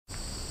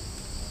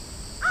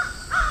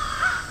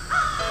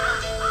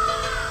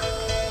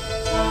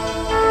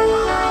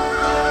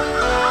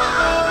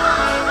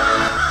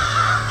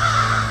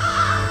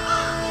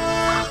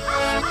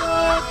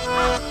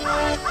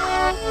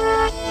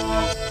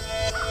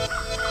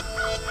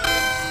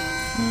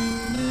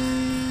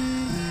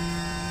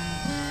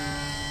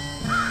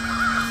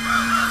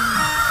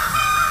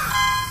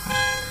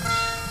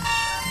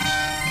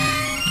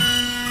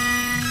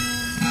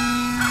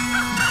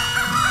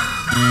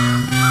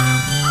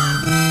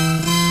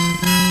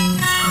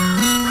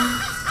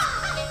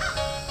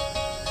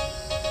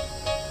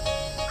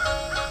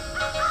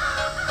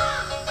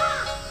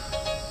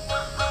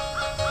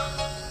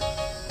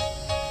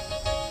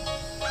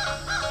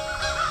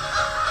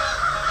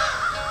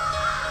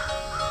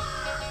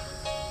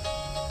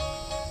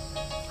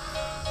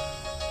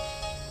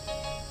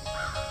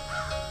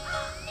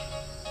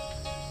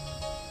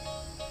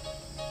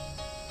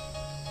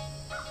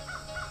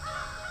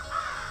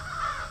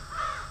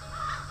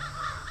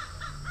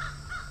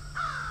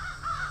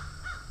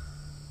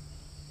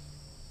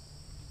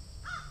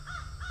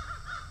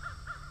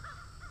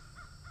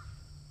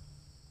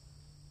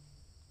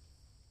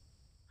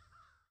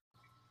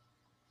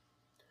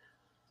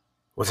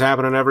What's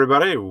happening,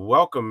 everybody?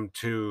 Welcome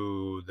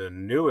to the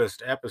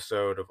newest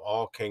episode of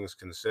All Kings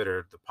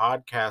Considered, the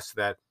podcast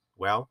that,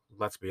 well,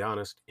 let's be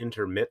honest,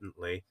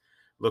 intermittently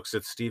looks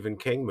at Stephen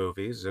King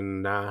movies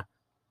and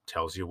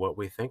tells you what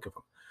we think of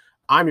them.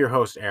 I'm your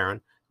host,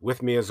 Aaron.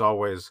 With me, as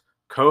always,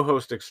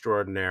 co-host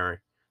extraordinary,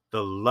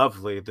 the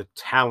lovely, the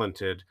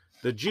talented,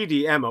 the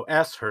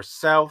GDMOS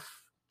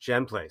herself,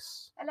 Jen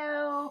Place.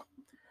 Hello.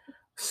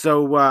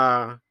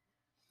 So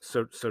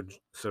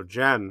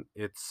Jen,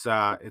 it's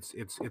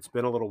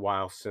been a little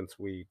while since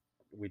we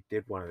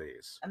did one of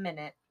these. A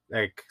minute.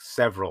 Like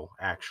several,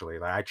 actually.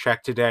 Like, I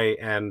checked today,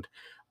 and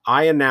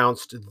I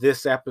announced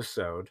this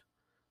episode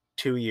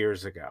 2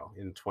 years ago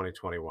in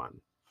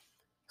 2021.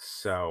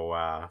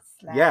 So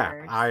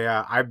yeah,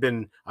 I've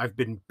been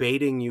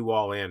baiting you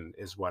all in,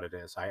 is what it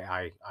is.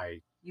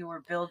 You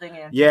were building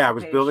anticipation. Yeah, I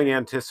was building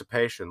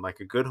anticipation. Like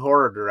a good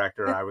horror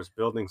director, I was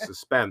building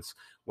suspense.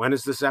 When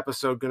is this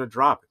episode going to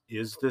drop?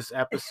 Is this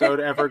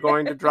episode ever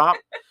going to drop?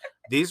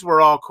 These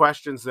were all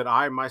questions that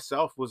I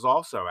myself was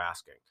also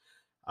asking.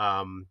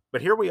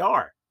 But here we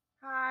are.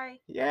 Hi.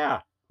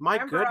 Yeah, my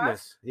Remember goodness.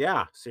 us?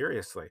 Yeah,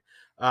 seriously.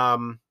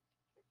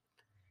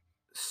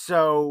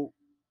 So,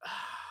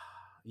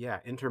 yeah,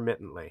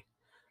 intermittently.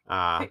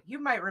 You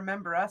might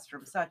remember us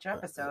from such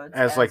episodes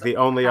as like the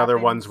only other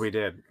ones we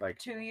did, like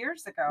 2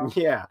 years ago.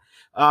 Yeah.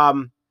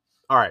 All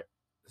right.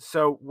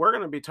 So we're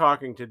going to be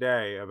talking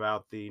today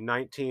about the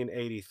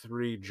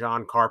 1983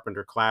 John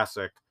Carpenter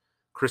classic,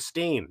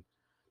 Christine.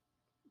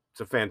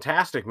 It's a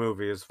fantastic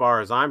movie as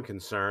far as I'm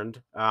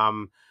concerned.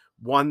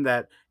 One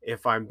that,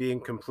 if I'm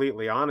being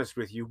completely honest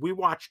with you, we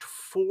watched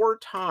 4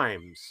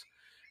 times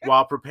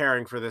while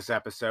preparing for this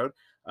episode.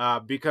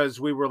 Because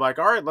we were like,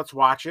 all right, let's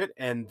watch it.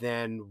 And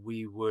then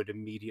we would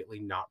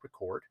immediately not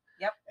record.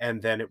 Yep. And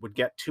then it would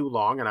get too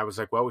long. And I was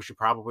like, well, we should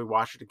probably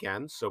watch it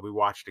again. So we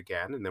watched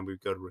again. And then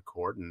we'd go to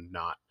record and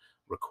not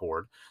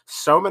record.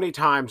 So many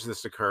times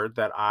this occurred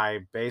that I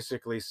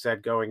basically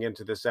said going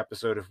into this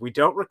episode, if we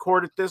don't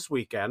record it this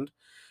weekend,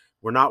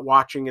 we're not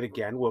watching it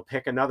again. We'll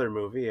pick another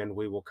movie and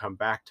we will come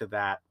back to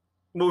that.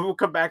 We will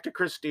come back to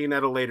Christine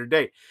at a later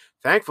date.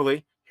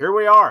 Thankfully, here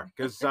we are,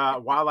 because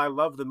while I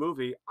love the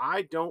movie,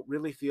 I don't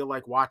really feel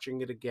like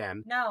watching it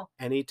again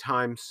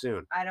anytime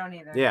soon. I don't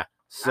either. Yeah.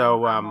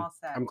 So I'm all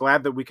set. I'm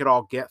glad that we could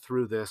all get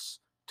through this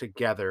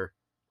together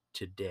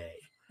today.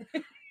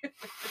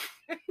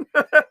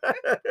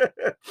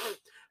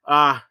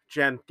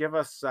 Jen, give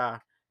us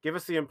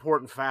the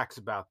important facts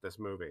about this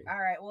movie. All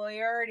right. Well,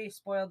 you already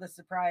spoiled the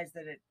surprise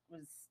that it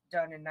was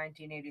done in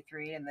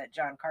 1983 and that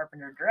John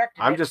Carpenter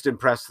directed it. I'm just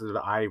impressed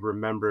that I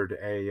remembered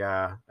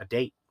a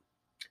date.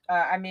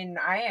 I mean,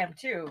 I am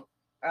too.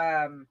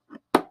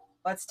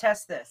 Let's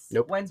test this.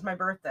 Nope. When's my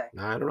birthday?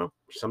 I don't know.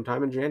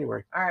 Sometime in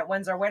January. All right.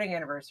 When's our wedding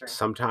anniversary?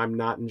 Sometime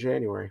not in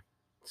January.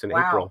 It's in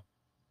Wow. April.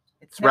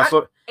 It's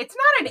not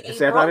in April. Is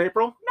that not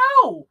April?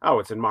 No. Oh,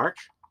 it's in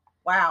March?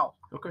 Wow.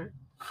 Okay.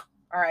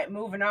 All right.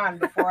 Moving on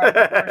before I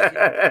divorce you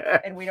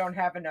and we don't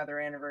have another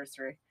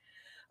anniversary.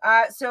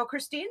 So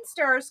Christine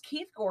stars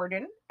Keith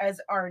Gordon as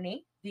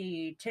Arnie,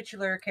 the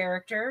titular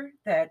character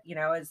that,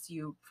 as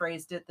you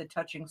phrased it, the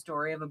touching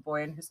story of a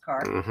boy in his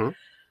car.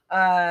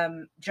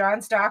 Mm-hmm.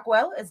 John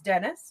Stockwell as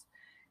Dennis.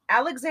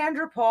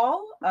 Alexandra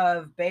Paul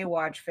of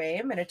Baywatch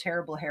fame and a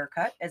terrible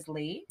haircut as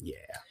Lee. Yeah.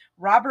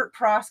 Robert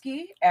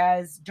Prosky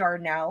as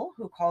Darnell,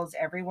 who calls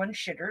everyone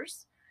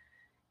shitters.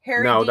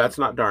 That's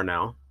not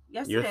Darnell.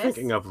 Yes, You're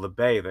thinking of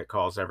LeBay that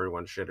calls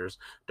everyone shitters.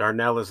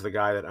 Darnell is the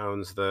guy that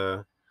owns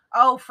the...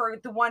 Oh, for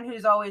the one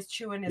who's always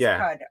chewing his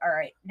cud. All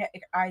right.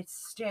 I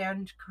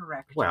stand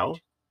corrected. Well.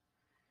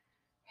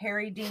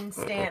 Harry Dean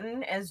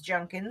Stanton as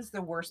Junkins,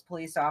 the worst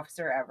police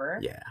officer ever.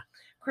 Yeah.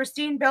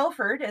 Christine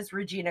Belford as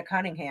Regina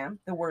Cunningham,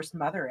 the worst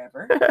mother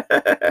ever.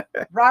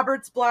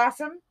 Roberts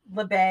Blossom,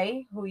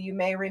 LeBay, who you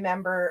may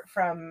remember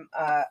from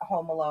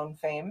Home Alone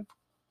fame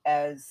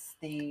as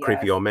the...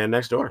 creepy old man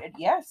next door.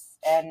 Yes.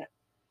 And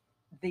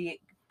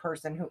the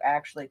person who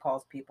actually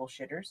calls people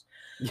shitters.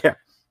 Yeah.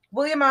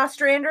 William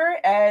Ostrander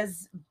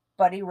as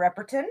Buddy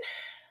Repperton.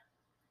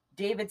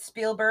 David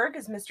Spielberg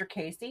as Mr.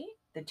 Casey,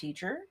 the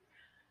teacher.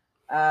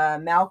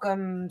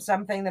 Malcolm,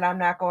 something that I'm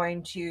not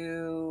going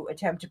to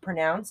attempt to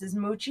pronounce, as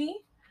Moochie.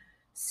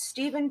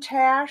 Stephen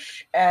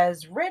Tash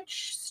as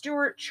Rich.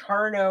 Stuart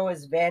Charno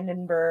as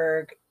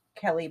Vandenberg.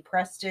 Kelly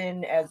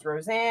Preston as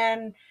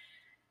Roseanne.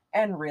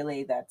 And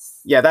really,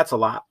 that's a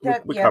lot.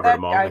 We covered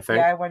them all, I think.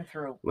 Yeah, I went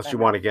through. Unless you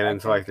want to get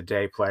into like the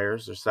day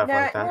players or stuff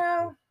like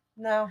that.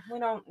 No, we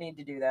don't need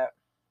to do that.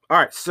 All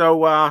right,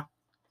 so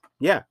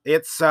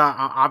it's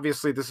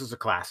obviously this is a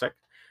classic.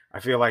 I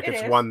feel like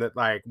it's one that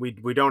like we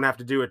don't have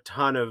to do a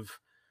ton of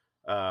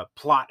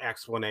plot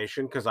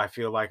explanation because I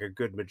feel like a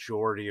good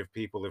majority of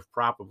people have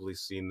probably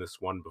seen this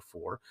one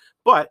before.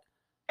 And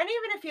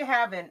even if you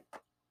haven't,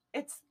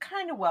 it's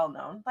kind of well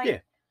known.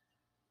 Like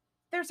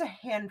there's a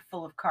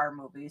handful of car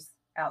movies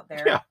out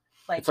there. Yeah,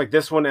 it's like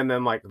this one and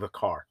then like The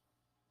Car.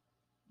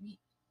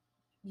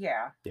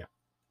 Yeah. Yeah.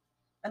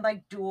 And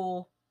like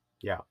Duel.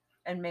 Yeah.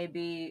 and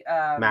maybe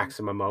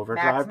Maximum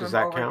Overdrive. Does Maximum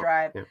that count?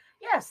 Overdrive. Yeah.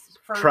 Yes,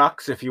 for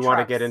Trucks, if you want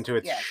to get trucks. into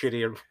its Yes.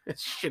 shitty,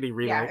 its shitty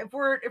Yeah, remake. if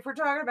we're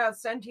talking about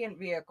sentient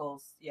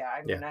vehicles, yeah,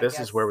 I Yeah, mean, I this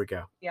is where guess, we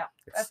go. yeah,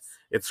 It's that's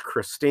it's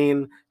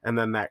Christine, and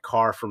then that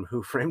car from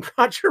Who Framed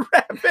Roger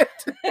Rabbit.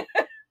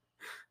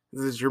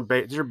 These are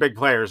your big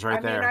players right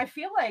I mean, there I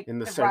feel like in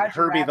the the center. Roger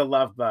Herbie the Rabbit.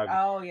 Love Bug.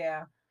 Oh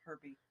yeah,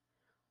 Herbie.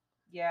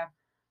 Yeah,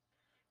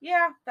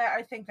 yeah. That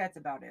I think that's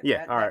about it. Yeah.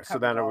 That All that right. So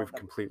covers then all we've of them.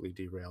 completely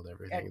derailed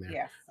everything there.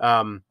 Yes,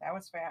 Um. that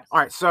was fast. All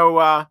right.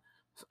 So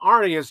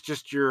Arnie is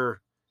just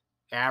your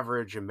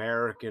average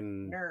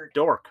American Nerd.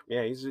 dork.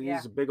 Yeah, Yeah.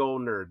 he's a big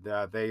old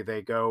nerd.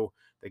 They go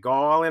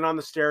all in on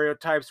the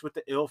stereotypes with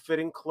the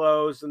ill-fitting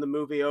clothes, and the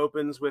movie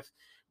opens with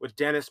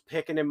Dennis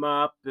picking him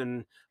up,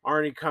 and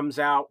Arnie comes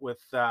out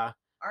with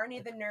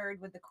Arnie the nerd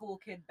with the cool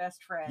kid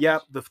best friend.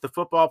 yep, the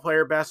football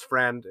player best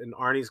friend, and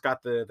Arnie's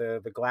got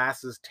the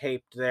glasses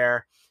taped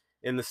there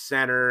in the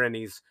center, and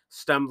he's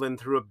stumbling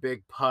through a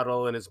big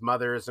puddle, and his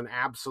mother is an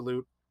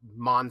absolute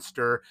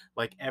monster,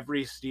 like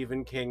every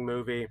Stephen King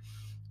movie.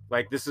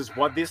 Like this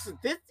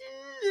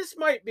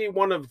might be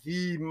one of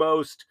the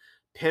most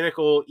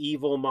pinnacle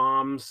evil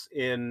moms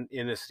in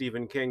a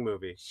Stephen King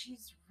movie.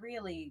 She's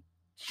really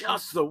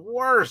Just the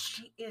worst.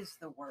 She is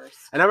the worst.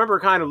 And I remember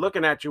kind of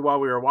looking at you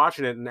while we were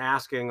watching it and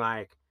asking,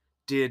 like,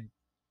 did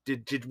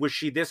was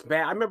she this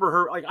bad? I remember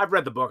her, like, I've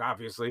read the book,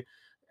 obviously.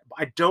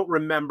 I don't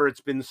remember,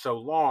 it's been so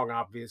long,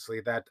 obviously,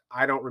 that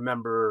I don't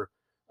remember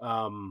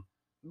um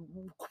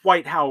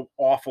quite how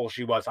awful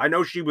she was. I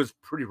know she was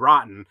pretty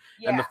rotten,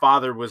 and the Yeah.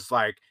 father was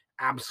like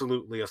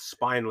absolutely a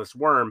spineless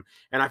worm.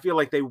 And I feel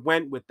like they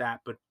went with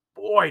that, but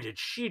boy, did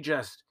she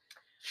just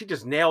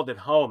nailed it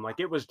home. Like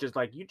it was just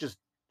like you just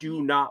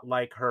do not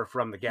like her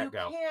from the You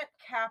get-go. can't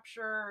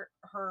capture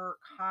her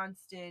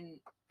constant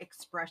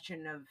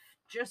expression of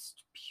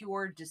just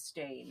pure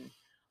disdain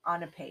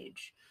on a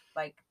page.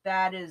 Like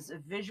that is a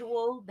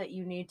visual that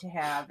you need to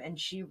have, and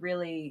she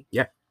really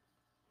Yeah.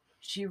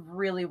 She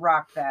really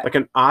rocked that. Like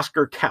an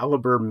Oscar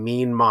caliber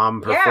mean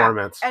mom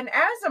performance. Yeah. And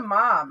as a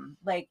mom,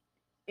 like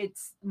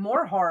it's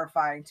more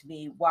horrifying to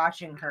me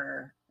watching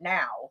her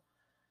now.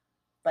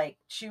 Like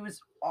she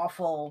was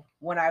awful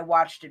when I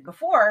watched it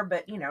before,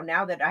 but you know,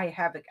 now that I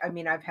have I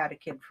mean, I've had a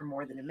kid for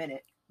more than a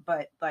minute,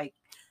 but like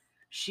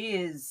she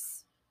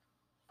is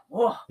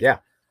yeah.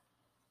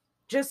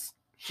 Just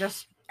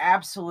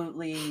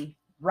absolutely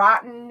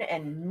rotten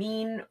and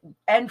mean,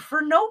 and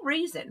for no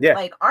reason. Yeah.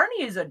 Like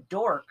Arnie is a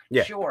dork,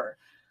 yeah. Sure.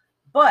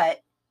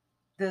 But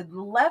the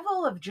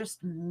level of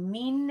just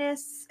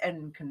meanness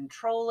and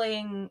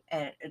controlling,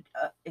 and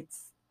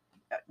it's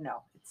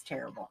no, it's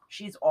terrible.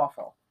 She's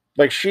awful.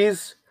 Like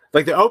she's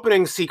like the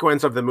opening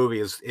sequence of the movie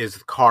is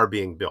the car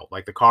being built,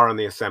 like the car on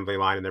the assembly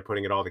line, and they're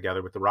putting it all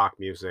together with the rock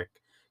music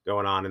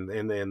going on in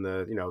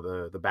the you know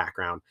the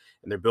background,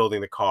 and they're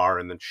building the car,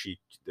 and then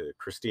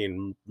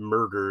Christine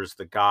murders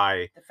the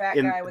guy, the fat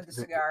guy with the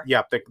cigar.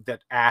 Yep,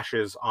 that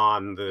ashes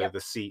on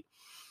the seat.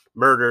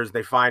 Murders.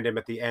 They find him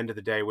at the end of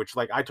the day, which,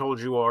 like I told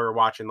you while we were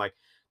watching, like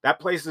that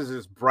place is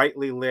as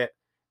brightly lit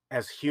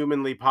as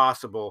humanly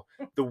possible.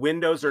 The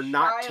windows are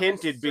not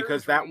tinted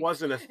because that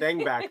wasn't a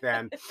thing back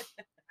then.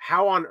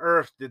 How on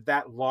earth did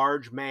that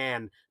large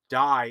man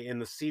die in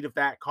the seat of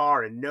that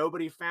car, and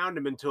nobody found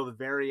him until the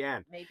very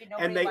end? Maybe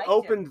nobody and they liked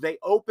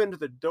opened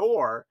the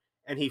door,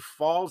 and he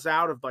falls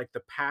out of like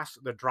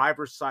the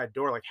driver's side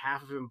door, like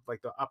half of him,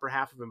 like the upper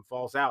half of him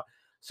falls out.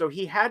 So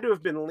he had to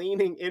have been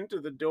leaning into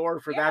the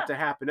door for that to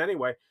happen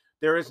anyway.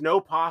 There is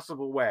no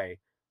possible way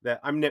that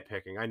I'm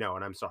nitpicking, I know,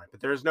 and I'm sorry, but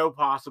there is no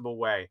possible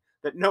way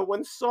that no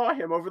one saw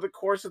him over the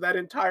course of that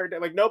entire day.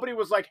 Like nobody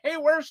was like, "Hey,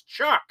 where's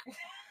Chuck?"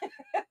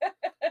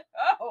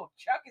 Oh,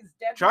 Chuck is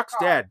dead. Chuck's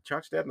dead.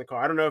 Chuck's dead in the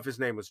car. I don't know if his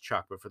name was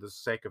Chuck, but for the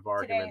sake of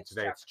argument,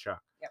 today it's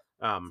Chuck. Yep.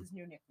 It's his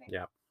new nickname.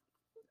 Yeah.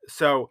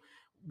 So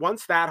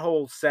once that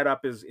whole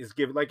setup is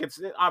given, like it's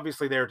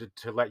obviously there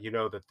to let you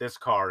know that this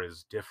car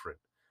is different.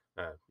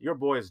 Your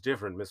boy is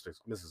different,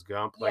 Mrs.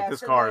 Gump. Like this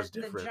car is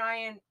different. The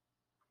giant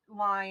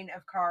line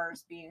of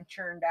cars being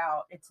churned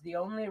out. It's the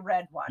only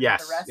red one.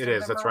 Yes, the rest it of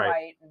is. Them That's are right.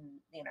 White, and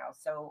you know,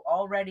 so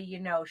already you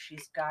know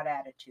she's got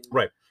attitude.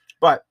 Right.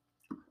 But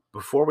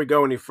before we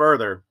go any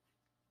further,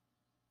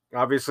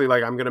 obviously,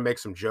 like I'm gonna make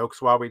some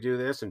jokes while we do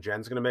this, and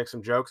Jen's gonna make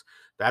some jokes.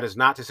 That is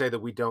not to say that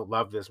we don't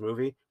love this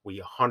movie. We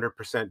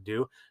 100%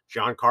 do.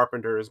 John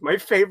Carpenter is my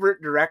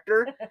favorite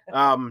director.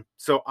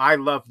 So I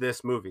love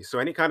this movie. So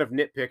any kind of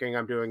nitpicking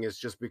I'm doing is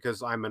just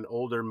because I'm an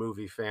older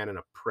movie fan and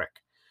a prick.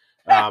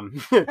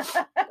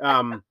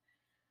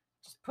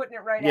 Just putting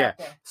it right out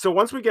there. So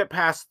once we get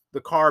past the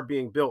car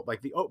being built,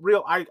 like the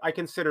real, I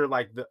consider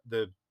like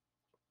the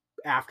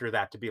after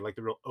that to be like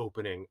the real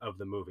opening of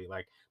the movie.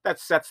 Like that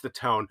sets the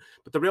tone.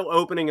 But the real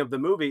opening of the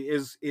movie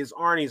is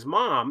Arnie's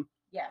mom.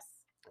 Yes.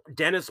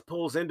 Dennis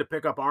pulls in to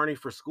pick up Arnie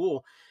for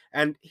school,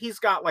 and he's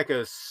got like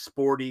a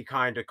sporty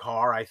kind of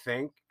car, I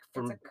think,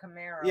 It's from a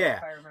Camaro, yeah,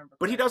 if I remember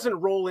but he correctly. doesn't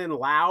roll in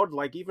loud.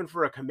 Like even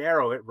for a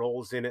Camaro, it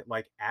rolls in at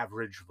like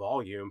average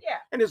volume, Yeah.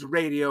 and his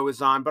radio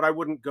is on. But I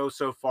wouldn't go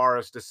so far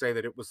as to say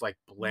that it was like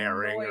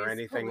blaring or Noise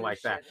anything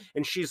like that. pollution.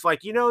 And she's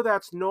like,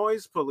 that's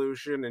noise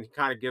pollution, and he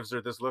kind of gives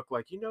her this look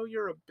like,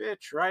 you're a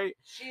bitch, right?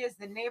 She is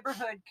the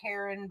neighborhood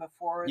Karen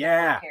before there were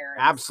Yeah, Karens.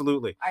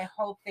 absolutely. I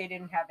hope they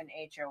didn't have an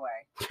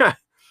HOA.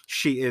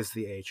 She is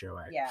the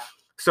HOA. Yeah.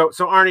 So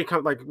Arnie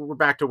comes, like, we're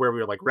back to where we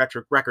were, like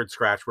record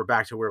scratch. We're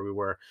back to where we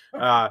were.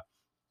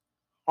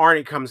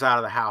 Arnie comes out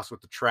of the house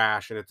with the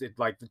trash, and it's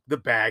like the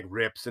bag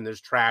rips and there's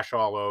trash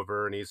all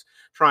over, and he's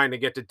trying to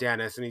get to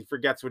Dennis, and he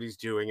forgets what he's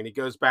doing, and he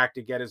goes back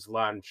to get his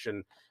lunch,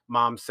 and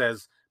Mom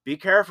says, "Be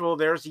careful,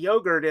 there's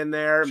yogurt in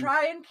there.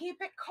 Try and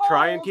keep it cold.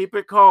 Try and keep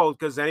it cold,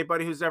 because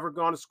anybody who's ever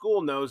gone to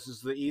school knows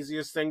is the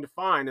easiest thing to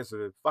find is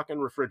a fucking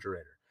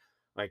refrigerator."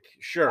 Like,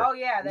 sure. Oh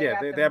yeah, they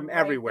got they them have right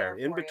everywhere.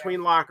 there In for you.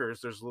 between lockers,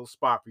 there's a little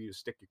spot for you to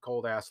stick your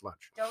cold ass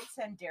lunch. Don't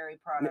send dairy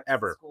products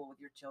Ever. to school with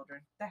your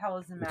children. The hell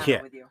is the matter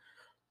with you?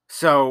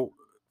 So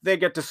they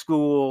get to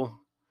school.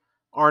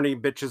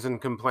 Arnie bitches and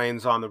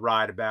complains on the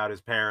ride about his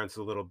parents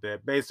a little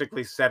bit,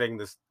 basically setting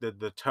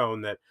the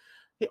tone that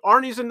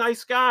Arnie's a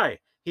nice guy.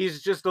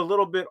 He's just a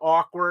little bit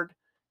awkward.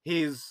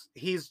 He's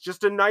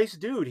just a nice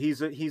dude.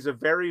 He's a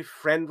very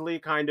friendly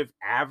kind of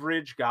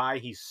average guy.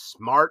 He's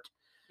smart.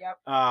 Yep.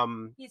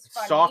 He's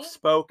funny. Soft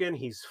spoken.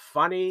 He's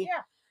funny.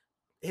 Yeah.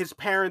 His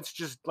parents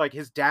just, like,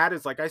 his dad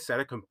is, like I said,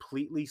 a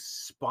completely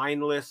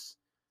spineless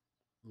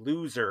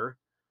loser.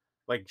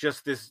 Like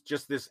just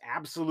this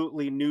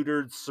absolutely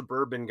neutered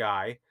suburban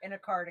guy in a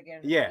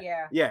cardigan.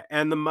 Yeah.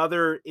 And the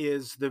mother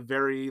is the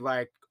very,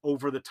 like,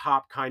 over the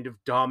top kind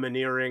of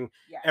domineering.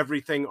 Yes.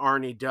 Everything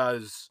Arnie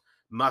does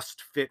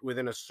must fit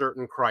within a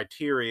certain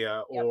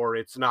criteria, or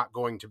it's not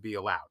going to be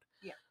allowed.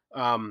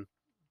 Yeah.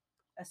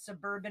 A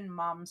suburban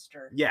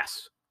momster.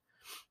 Yes.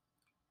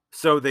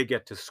 So they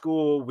get to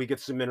school. We get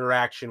some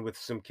interaction with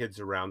some kids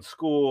around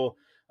school.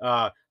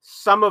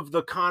 Some of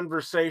the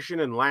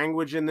conversation and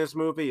language in this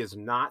movie is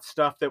not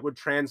stuff that would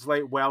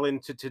translate well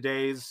into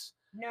today's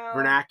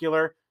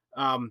vernacular.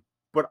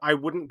 But I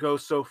wouldn't go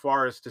so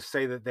far as to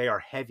say that they are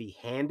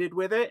heavy-handed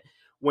with it.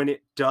 When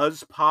it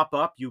does pop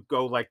up, you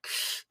go like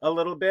a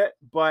little bit,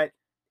 but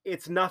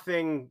it's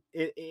nothing.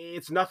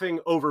 It's nothing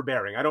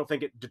overbearing. I don't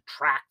think it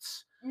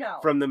detracts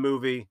from the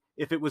movie.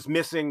 If it was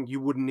missing, you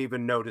wouldn't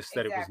even notice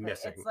that it was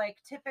missing. It's like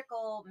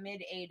typical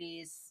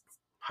mid-'80s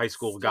high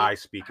school guy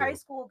speaking. High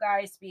school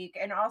guy speak,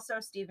 and also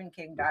Stephen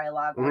King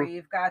dialogue, where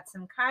you've got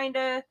some kind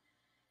of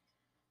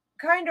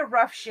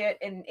rough shit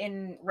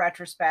in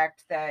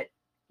retrospect that,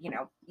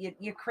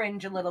 you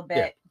cringe a little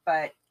bit,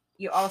 but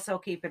you also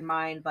keep in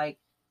mind, like,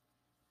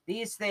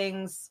 these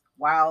things,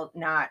 while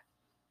not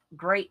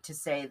great to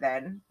say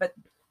then, but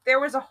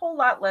there was a whole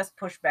lot less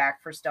pushback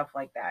for stuff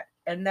like that,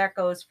 and that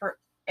goes for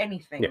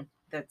anything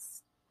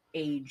that's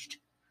aged.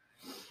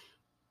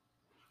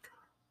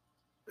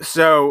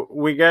 So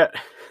we get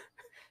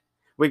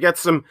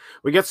some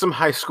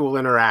high school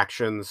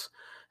interactions,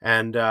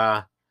 and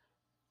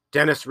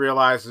Dennis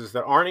realizes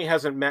that Arnie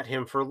hasn't met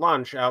him for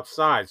lunch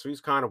outside, so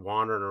he's kind of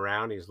wandering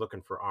around. He's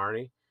looking for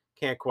Arnie,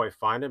 can't quite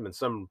find him, and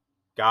some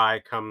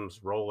guy comes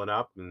rolling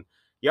up and,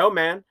 "Yo,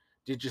 man,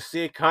 did you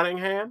see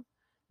Cunningham?"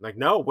 Like,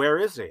 "No, where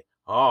is he?"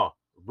 "Oh,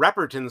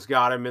 Repperton's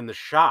got him in the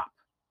shop."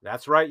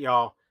 That's right,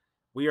 y'all.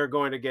 We are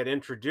going to get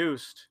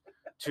introduced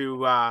to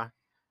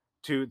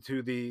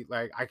the,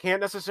 like, I can't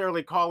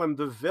necessarily call him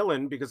the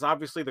villain, because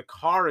obviously the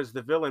car is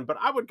the villain, but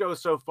I would go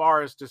so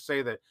far as to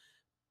say that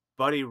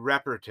Buddy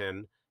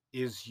Repperton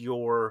is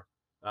your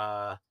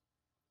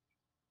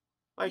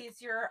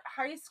he's your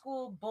high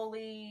school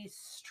bully,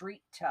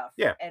 street tough,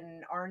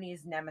 and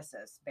Arnie's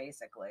nemesis,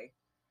 basically.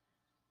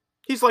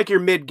 He's like your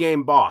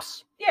mid-game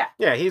boss.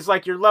 Yeah, he's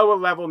like your lower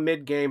level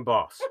mid-game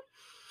boss.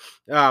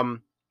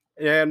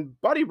 And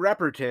Buddy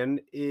Repperton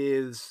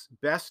is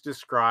best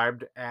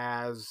described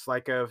as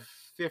like a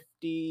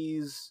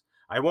 50s,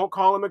 I won't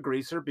call him a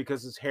greaser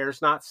because his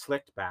hair's not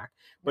slicked back,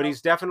 but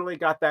he's definitely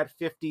got that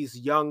 50s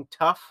young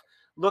tough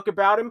look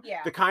about him.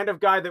 Yeah. The kind of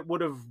guy that would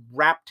have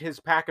wrapped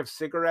his pack of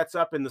cigarettes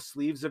up in the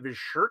sleeves of his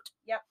shirt.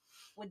 Yep.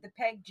 With the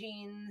peg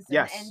jeans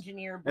and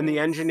the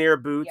engineer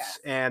boots. Yes.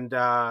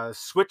 And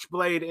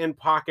switchblade in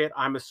pocket.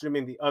 I'm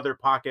assuming the other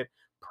pocket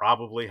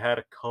probably had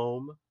a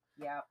comb.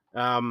 Yeah.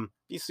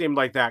 He seemed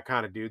like that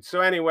kind of dude.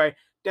 So anyway,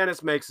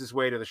 Dennis makes his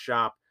way to the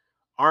shop.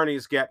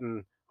 Arnie's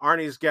getting,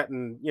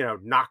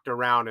 knocked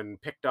around and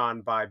picked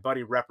on by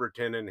Buddy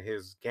Repperton and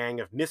his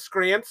gang of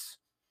miscreants.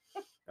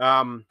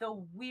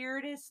 The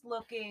weirdest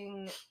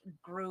looking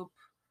group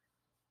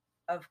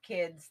of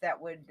kids that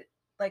would,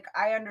 like,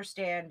 I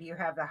understand you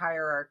have the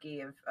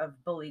hierarchy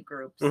of bully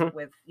groups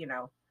with,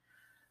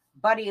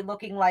 Buddy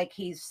looking like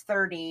he's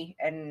 30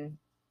 and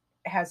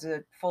has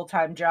a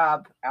full-time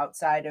job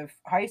outside of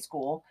high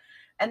school.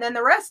 And then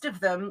the rest of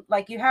them,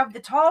 like, you have the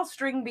tall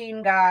string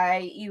bean guy,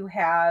 you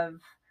have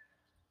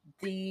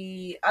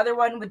the other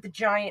one with the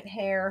giant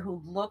hair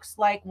who looks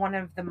like one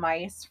of the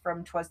mice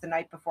from 'Twas the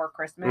Night Before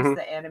Christmas,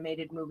 the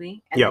animated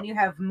movie. And then you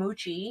have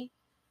Moochie,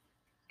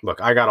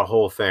 Look, I got a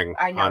whole thing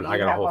I know on you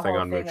have a whole thing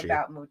Moochie.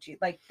 about Moochie.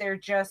 Like they're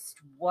just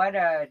what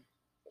a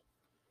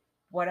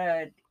What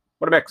a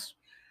mix.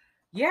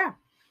 yeah,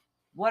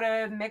 what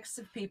a mix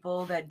of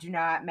people that do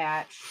not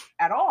match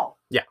at all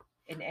Yeah.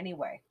 in any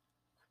way.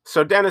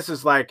 So Dennis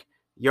is like,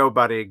 "Yo,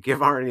 buddy, give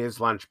Arnie his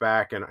lunch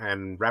back," and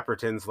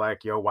Repperton's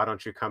like, "Yo, why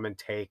don't you come and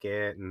take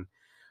it?" And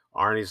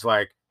Arnie's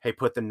like, "Hey,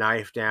 put the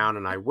knife down,"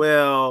 and I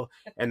will.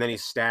 And then he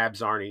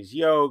stabs Arnie's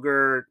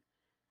yogurt,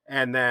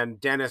 and then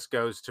Dennis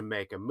goes to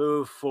make a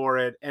move for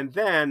it, and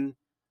then,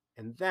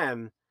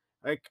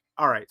 like,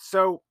 all right.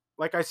 So,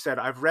 like I said,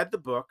 I've read the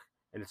book,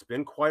 and it's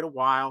been quite a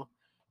while,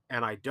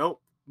 and I don't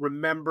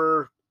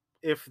remember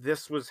if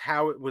this was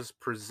how it was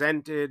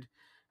presented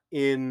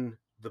in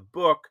the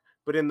book,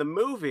 but in the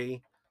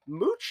movie,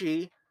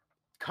 Moochie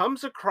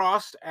comes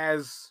across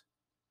as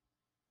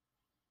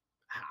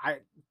I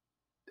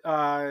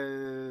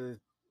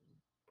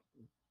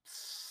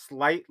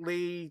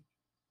slightly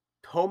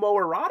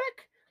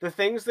homoerotic. The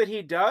things that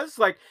he does,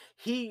 like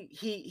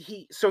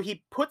so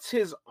he puts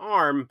his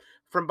arm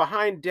from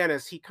behind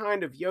Dennis. He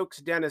kind of yokes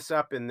Dennis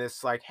up in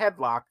this like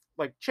headlock,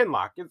 like chin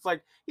lock. It's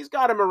like he's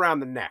got him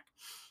around the neck,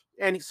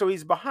 and so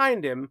he's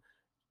behind him,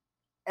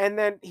 and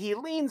then he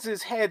leans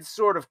his head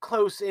sort of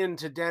close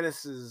into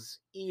Dennis's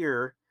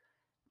ear,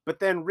 but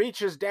then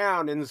reaches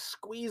down and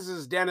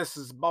squeezes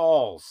Dennis's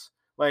balls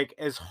like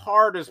as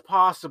hard as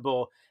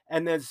possible,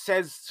 and then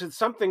says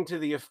something to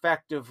the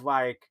effect of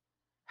like,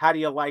 "How do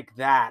you like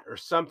that?" or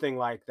something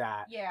like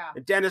that. Yeah.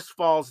 And Dennis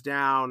falls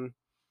down,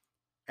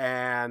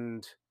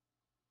 and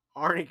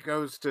Arnie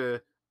goes to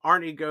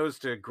Arnie goes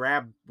to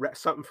grab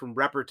something from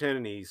Repperton,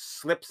 and he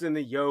slips in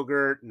the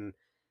yogurt, and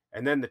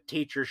then the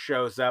teacher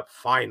shows up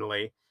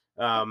finally.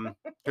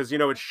 Because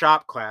it's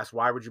shop class.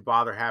 Why would you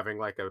bother having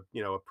like a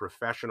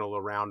professional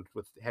around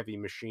with heavy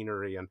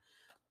machinery and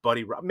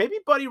maybe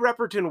Buddy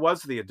Repperton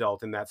was the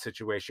adult in that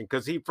situation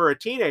because he for a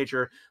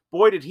teenager,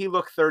 boy did he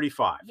look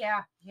 35.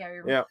 Yeah,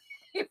 yeah, Yeah,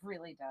 it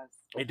really does.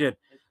 he did.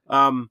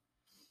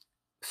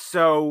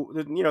 So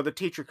the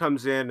teacher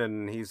comes in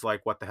and he's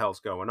like, "What the hell's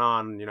going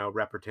on?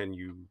 Repperton,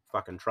 you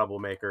fucking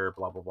troublemaker,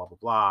 blah blah blah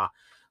blah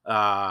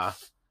blah."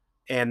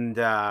 And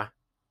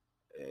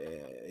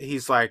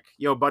he's like,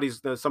 "Yo,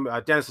 buddy's some."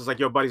 Dennis is like,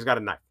 "Yo, buddy's got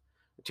a knife."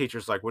 The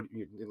teacher's like, "What?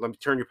 Let me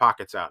turn your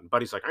pockets out." And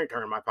Buddy's like, "I ain't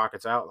turning my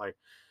pockets out." Like,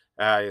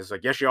 he's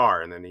like, "Yes, you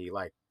are." And then he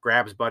like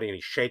grabs Buddy and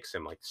he shakes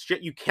him like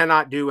shit you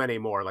cannot do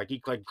anymore. Like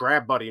he like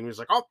grabbed Buddy and he was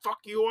like, "I'll fuck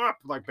you up."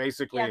 Like Yeah,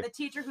 basically, the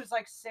teacher who's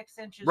like 6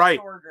 inches right,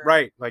 shorter.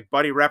 right. Like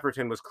Buddy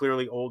Repperton was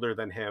clearly older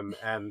than him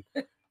and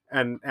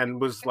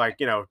was like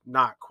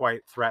not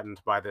quite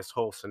threatened by this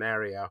whole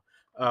scenario.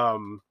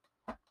 Um,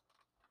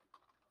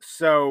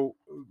 so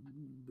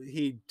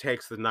he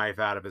takes the knife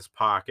out of his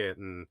pocket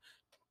and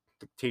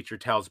the teacher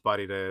tells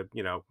Buddy to,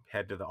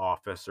 head to the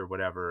office or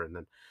whatever. And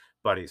then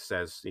Buddy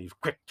says he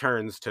quick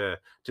turns to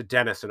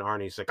Dennis and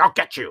Arnie. He's like, "I'll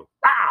get you.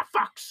 Ah,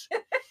 fucks."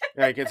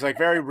 Like it's like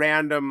very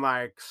random,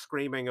 like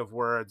screaming of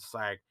words,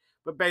 like,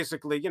 but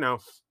basically,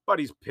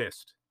 Buddy's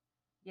pissed.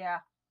 Yeah.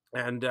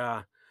 And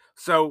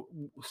so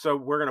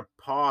we're gonna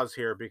pause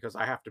here because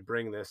I have to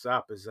bring this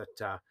up. Is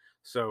that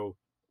so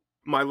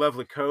my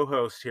lovely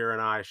co-host here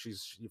and I,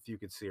 she's if you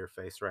could see her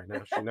face right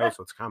now, she knows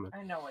what's coming.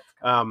 I know what's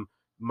coming.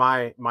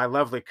 My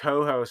lovely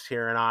co-host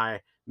here and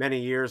I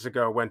many years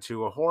ago went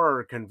to a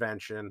horror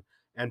convention,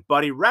 and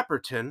Buddy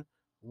Repperton,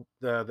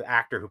 the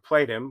actor who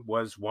played him,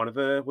 was one of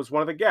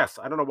the guests.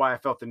 I don't know why I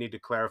felt the need to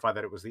clarify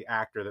that it was the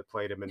actor that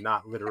played him and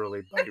not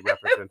literally Buddy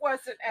Repperton. It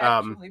wasn't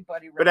actually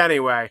Buddy But Repperton.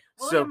 anyway,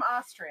 William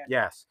Austrian.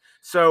 yes.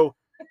 So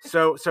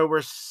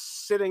we're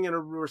standing in a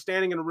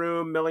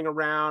room, milling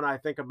around. I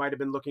think I might have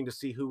been looking to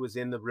see who was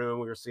in the room.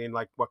 We were seeing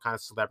like what kind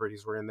of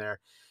celebrities were in there.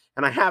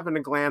 And I happened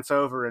to glance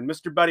over, and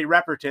Mr. Buddy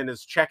Repperton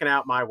is checking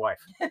out my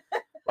wife,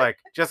 like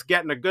just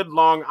getting a good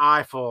long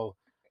eyeful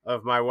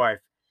of my wife.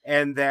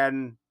 And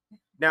then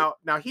now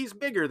he's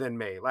bigger than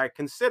me, like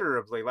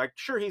considerably. Like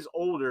sure, he's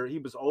older. He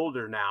was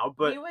older now,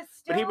 but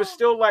he was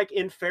still like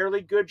in fairly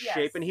good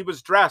shape, and he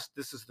was dressed.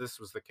 This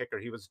was the kicker.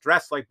 He was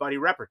dressed like Buddy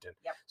Repperton,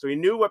 Yep. so he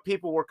knew what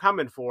people were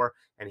coming for,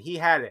 and he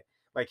had it.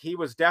 Like he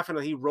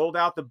rolled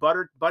out the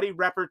Buddy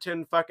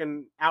Repperton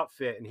fucking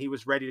outfit, and he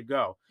was ready to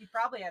go. He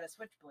probably had a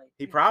switchblade.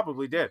 He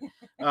probably did.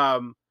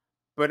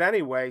 But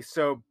anyway,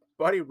 so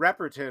Buddy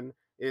Repperton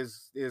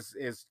is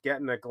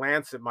getting a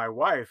glance at my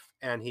wife,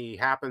 and he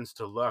happens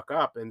to look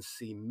up and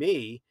see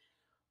me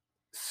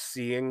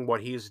seeing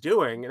what he's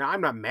doing, and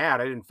I'm not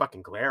mad. I didn't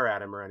fucking glare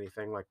at him or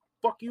anything. Like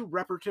fuck you,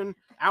 Repperton,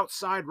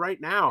 outside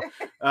right now.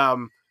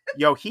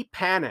 He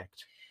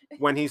panicked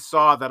when he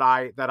saw that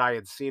I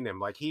had seen him.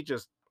 Like he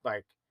just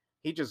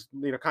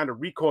kind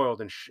of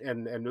recoiled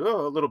and a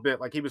little bit,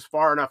 like he was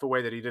far enough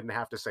away that he didn't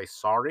have to say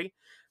sorry,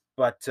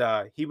 but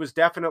he was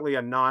definitely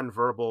a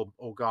non-verbal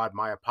 "oh god,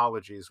 my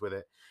apologies" with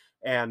it.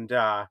 And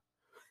I'm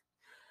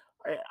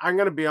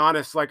gonna be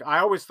honest, like I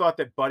always thought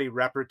that Buddy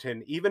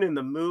Repperton, even in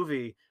the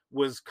movie,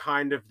 was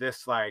kind of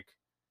this like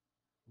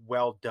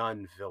well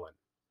done villain.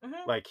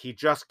 Mhm. Like he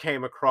just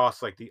came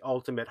across like the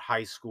ultimate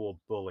high school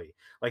bully,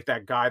 like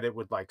that guy that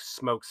would like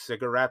smoke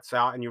cigarettes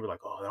out, and you were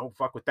like, "Oh, don't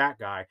fuck with that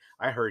guy.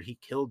 I heard he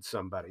killed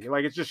somebody."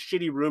 Like it's just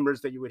shitty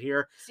rumors that you would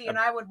hear. See, and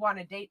I would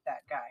wanna date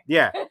that guy.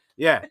 Yeah,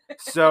 yeah.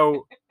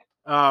 So,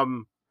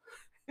 um,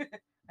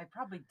 I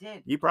probably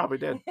did. you probably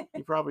did.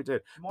 You probably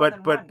did. More But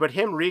than but one. but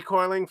him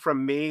recoiling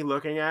from me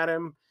looking at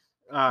him,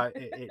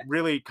 it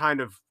really kind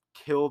of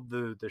killed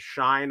the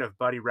shine of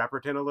Buddy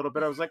Repperton a little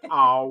bit. I was like,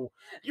 "Oh,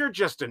 you're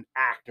just an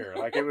actor."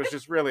 Like it was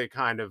just really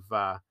kind of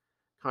a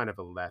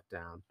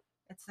letdown.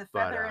 It's the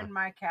But feather in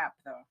my cap,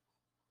 though.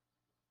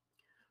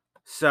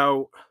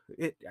 so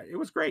it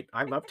was great.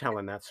 I love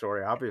telling that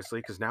story, obviously,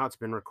 because now it's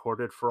been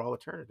recorded for all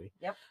eternity.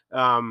 Yep.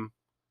 Um,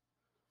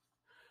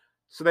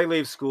 So they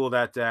leave school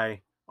that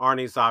day.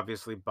 Arnie's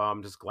obviously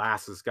bummed. His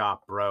glasses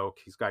got broke.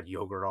 He's got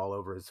yogurt all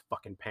over his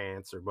fucking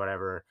pants or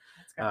whatever.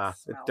 It's gotta It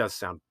smell. does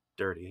sound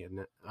dirty, isn't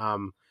it?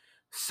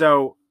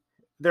 So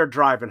they're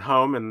driving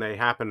home and they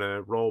happen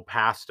to roll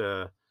past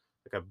a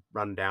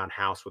rundown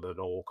house with an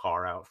old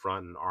car out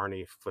front. And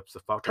Arnie flips the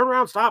phone. Turn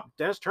around, stop,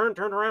 Dennis. Turn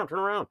around, turn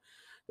around.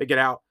 They get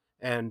out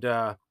and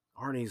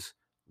Arnie's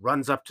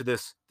runs up to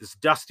this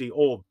dusty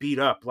old beat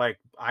up, like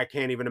I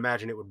can't even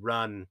imagine it would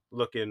run,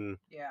 looking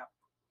Yeah.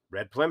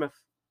 red Plymouth.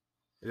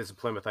 It is a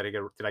Plymouth. Did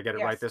I get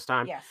it right Yes. this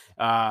time? Yes.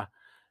 Uh,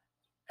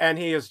 and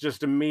he is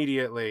just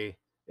immediately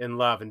in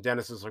love. And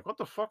Dennis is like, "What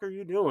the fuck are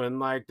you doing?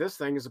 Like, this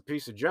thing is a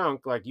piece of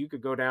junk. Like, you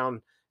could go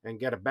down and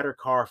get a better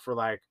car for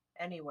like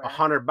Anywhere.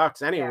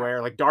 $100 Yeah.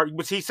 anywhere." Like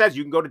which he says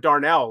you can go to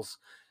Darnell's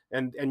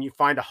and you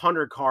find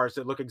 100 cars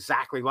that look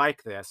exactly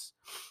like this.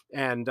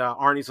 And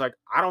Arnie's like,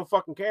 "I don't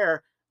fucking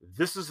care.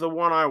 This is the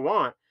one I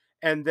want."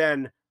 And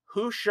then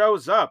who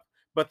shows up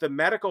but the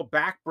medical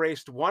back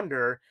braced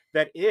wonder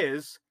that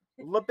is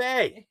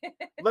LeBay.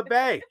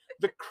 LeBay,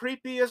 the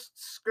creepiest,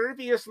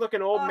 scurviest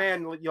looking old Ugh.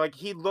 man. Like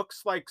he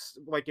looks like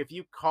if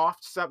you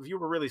coughed if you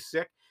were really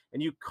sick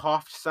and you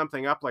coughed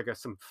something up like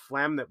some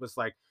phlegm that was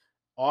like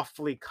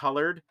awfully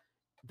colored,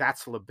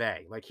 that's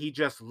LeBay. Like he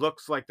just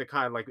looks like the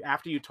kind, like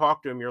after you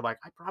talk to him, you're like,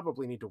 I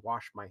probably need to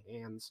wash my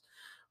hands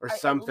or At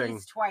something.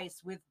 least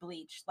twice with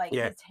bleach. Like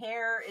Yeah, his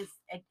hair is,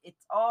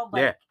 it's all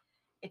yeah, like,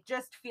 it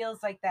just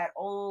feels like that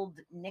old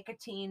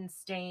nicotine yeah.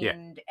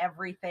 stained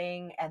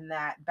everything, and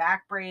that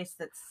back brace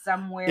that's It's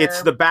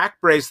somewhere. the back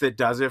brace that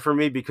does it for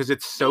me because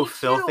it's so Me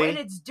too, and filthy.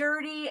 it's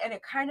dirty, and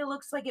it kind of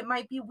looks like it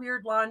might be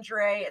weird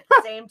lingerie at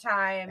the same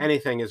time.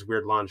 Anything is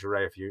weird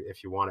lingerie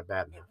if you want it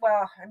bad enough.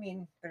 Well, I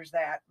mean, there's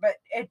that, but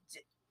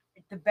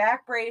the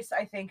back brace,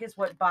 I think, is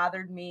what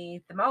bothered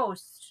me the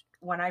most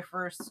when I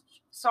first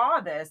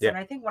saw this. Yeah. And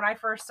I think when I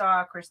first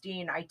saw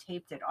Christine, I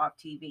taped it off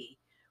TV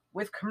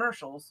with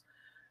commercials.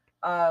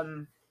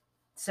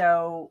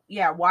 So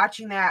yeah,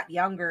 watching that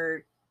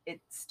younger, it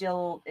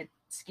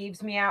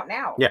skeeves me out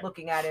now. Yeah.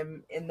 Looking at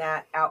him in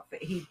that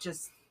outfit, he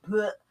just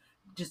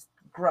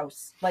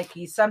gross. Like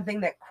he's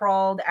something that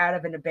crawled out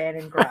of an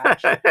abandoned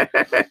garage.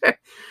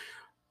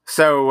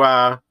 So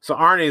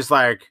Arnie's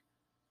like,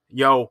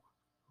 "Yo,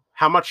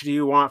 how much do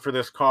you want for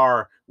this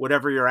car?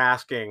 Whatever you're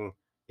asking,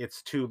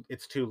 it's too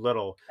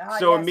little."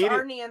 So Yes,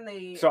 immediately, Arnie and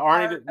the so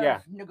art yeah,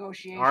 of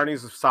negotiation.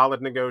 Arnie's a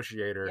solid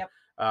negotiator. Yep.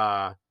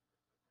 Uh,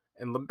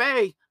 and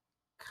LeBay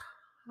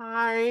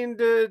kind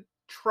of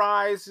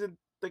tries it,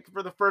 like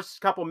for the first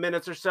couple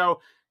minutes or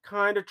so,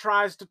 kind of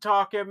tries to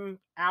talk him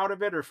out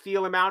of it or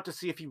feel him out to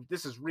see if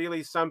this is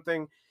really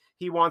something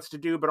he wants to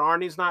do. But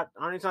Arnie's not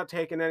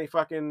taking any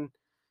fucking,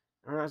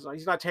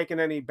 he's not taking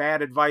any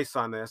bad advice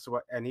on this.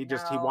 And he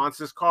No, wants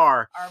his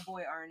car. our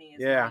boy Arnie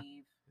is Yeah.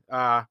 naive.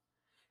 Uh,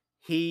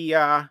 he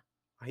uh,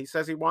 he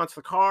says he wants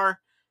the car.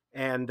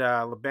 And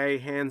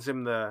LeBay hands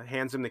him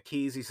the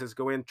keys. He says,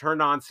 "Go in,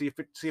 turn on, see if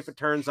it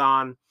turns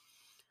on."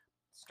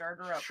 Start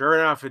her up. Sure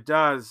enough, it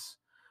does.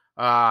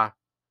 Uh,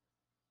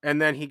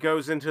 and then he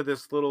goes into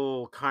this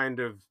little kind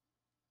of,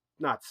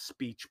 not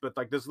speech, but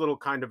like this little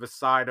kind of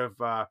aside of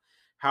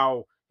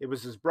how it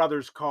was his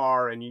brother's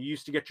car, and you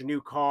used to get your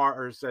new car,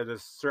 or said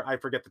I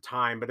forget the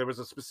time, but there was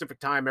a specific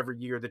time every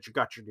year that you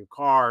got your new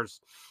cars.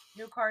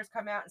 New cars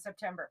come out in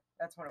September.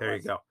 That's what it There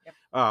was. you go.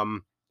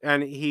 Yep.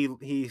 And he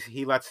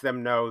lets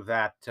them know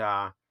that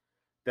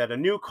that a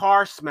new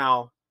car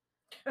smell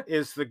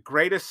is the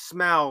greatest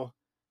smell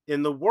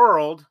in the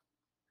world,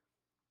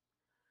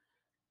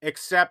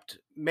 except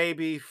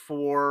maybe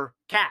for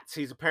cats.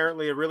 He's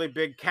apparently a really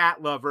big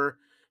cat lover,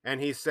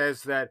 and he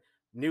says that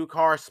new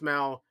car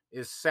smell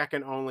is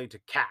second only to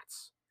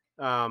cats.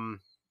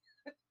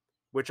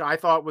 Which I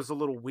thought was a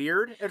little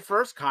weird at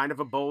first, kind of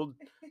a bold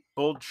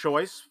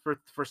choice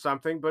for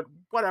something, but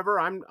whatever.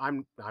 I'm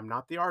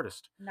not the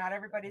artist. Not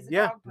everybody's a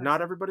Yeah, dog person.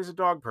 not everybody's a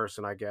dog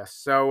person, I guess.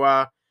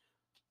 So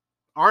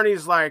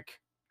Arnie's like,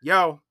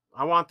 "Yo,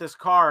 I want this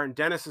car," and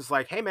Dennis is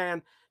like, "Hey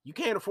man, you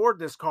can't afford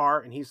this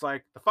car," and he's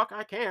like, "The fuck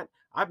I can't.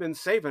 I've been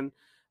saving.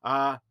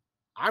 Uh,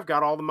 I've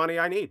got all the money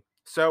I need."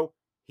 So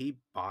he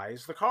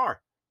buys the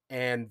car,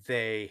 and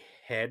they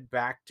head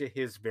back to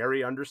his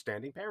very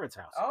understanding parents'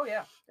 house. Oh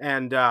yeah.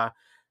 And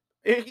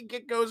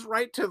It goes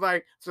right to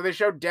like, so they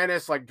show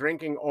Dennis like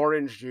drinking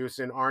orange juice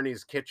in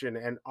Arnie's kitchen,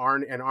 and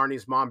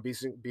Arnie's mom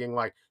being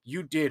like,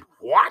 "You did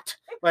what?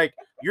 Like,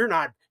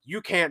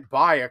 you can't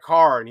buy a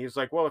car." And he's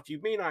like, "Well, if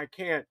you mean I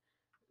can't,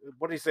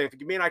 what do you say? If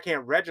you mean I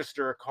can't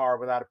register a car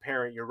without a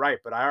parent, you're right,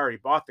 but I already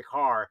bought the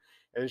car."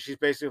 And she's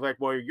basically like,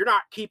 "Well, you're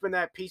not keeping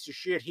that piece of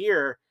shit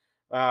here.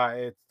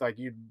 It's like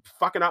you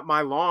fucking up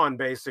my lawn,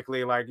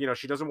 basically." Like,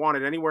 she doesn't want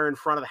it anywhere in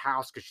front of the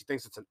house because she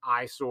thinks it's an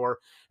eyesore.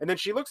 And then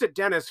she looks at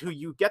Dennis, who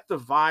you get the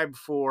vibe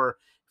for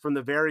from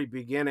the very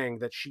beginning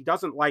that she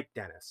doesn't like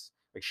Dennis.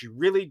 Like, she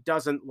really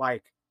doesn't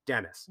like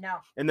Dennis. No.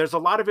 And there's a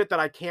lot of it that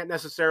I can't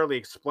necessarily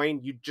explain.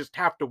 You just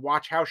have to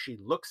watch how she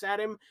looks at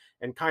him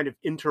and kind of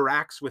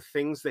interacts with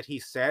things that he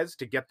says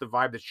to get the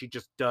vibe that she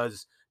just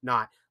does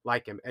not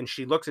like him. And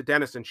she looks at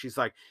Dennis and she's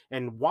like,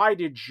 "And why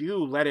did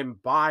you let him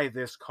buy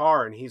this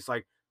car?" And he's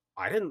like,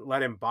 "I didn't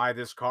let him buy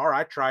this car.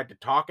 I tried to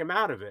talk him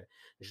out of it."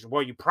 And she says,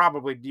 "Well, you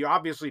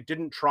obviously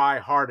didn't try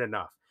hard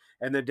enough."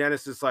 And then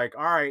Dennis is like,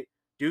 "All right,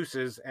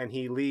 deuces," and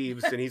he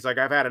leaves. And he's like,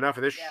 "I've had enough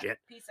of this shit.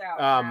 Peace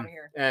out. I'm out of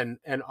here." And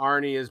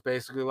Arnie is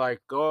basically like,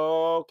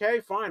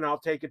 "Okay, fine, I'll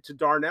take it to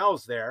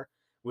Darnell's there,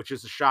 which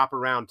is a shop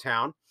around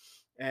town,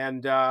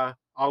 and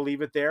I'll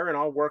leave it there and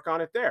I'll work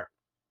on it there."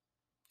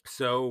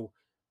 So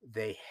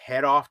they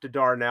head off to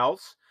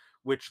Darnell's,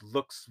 which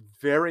looks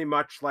very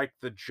much like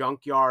the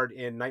junkyard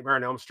in Nightmare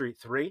on Elm Street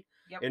 3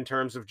 in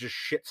terms of just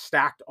shit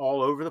stacked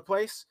all over the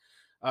place.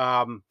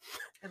 It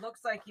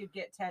looks like you'd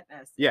get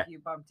tetanus if you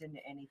bumped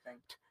into anything.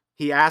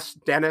 He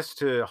asked Dennis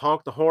to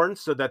honk the horn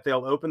so that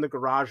they'll open the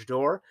garage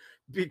door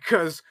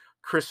because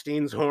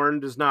Christine's horn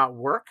does not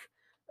work.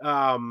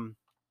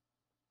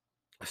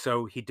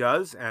 So he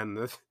does, and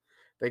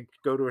they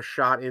go to a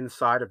shot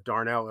inside of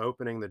Darnell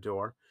opening the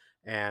door,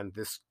 and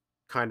this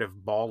kind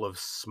of ball of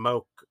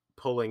smoke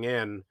pulling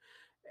in,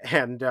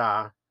 and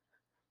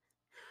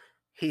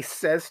he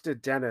says to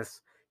Dennis,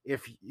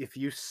 if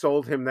you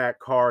sold him that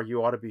car,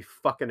 you ought to be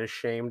fucking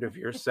ashamed of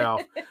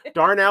yourself."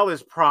 Darnell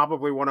is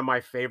probably one of my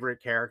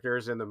favorite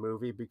characters in the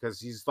movie because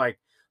he's like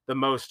the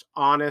most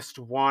honest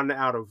one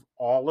out of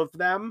all of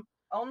them.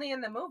 Only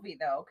in the movie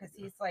though, because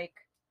he's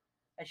like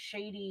a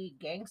shady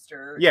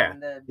gangster Yeah,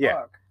 in the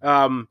yeah.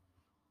 book.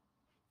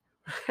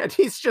 And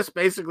he's just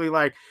basically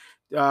like,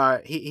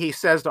 he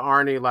says to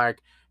Arnie,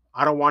 like,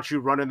 I don't want you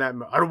running that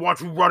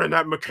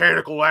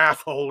mechanical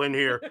asshole in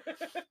here.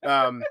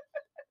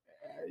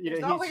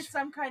 There's always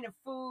some kind of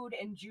food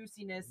and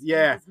juiciness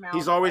in his mouth.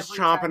 He's always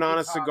chomping on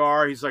a talks.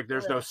 cigar. He's like,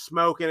 "There's no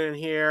smoking in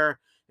here."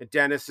 And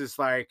Dennis is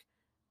like,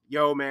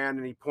 "Yo, man,"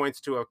 and he points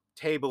to a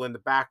table in the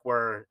back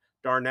where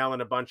Darnell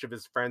and a bunch of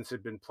his friends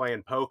had been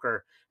playing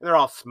poker, and they're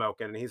all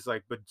smoking. And he's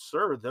like, "But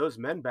sir, those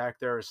men back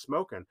there are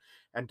smoking."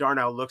 And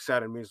Darnell looks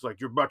at him. He's like,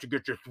 "You're about to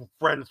get your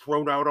friend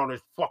thrown out on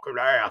his fucking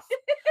ass,"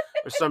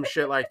 or some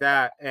shit like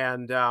that.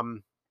 And that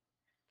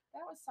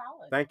was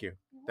solid. Thank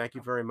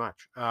you very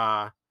much.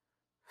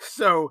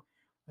 So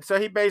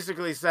he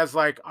basically says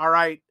like, "All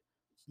right,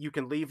 you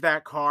can leave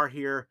that car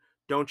here.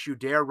 Don't you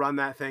dare run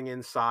that thing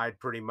inside,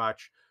 pretty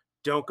much.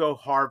 Don't go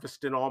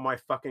harvesting all my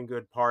fucking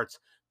good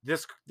parts.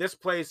 This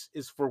place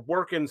is for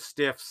working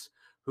stiffs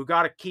who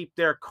got to keep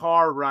their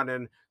car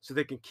running so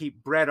they can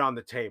keep bread on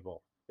the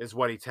table," is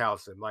what he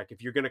tells him. Like,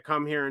 if you're going to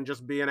come here and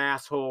just be an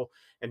asshole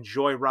and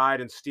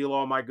joyride and steal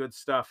all my good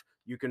stuff,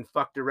 you can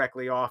fuck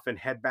directly off and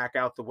head back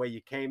out the way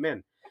you came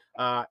in.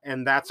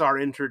 And that's our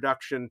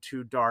introduction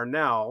to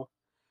Darnell.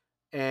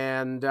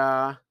 And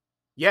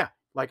yeah,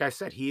 like I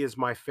said, he is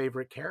my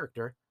favorite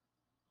character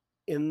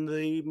in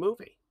the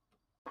movie.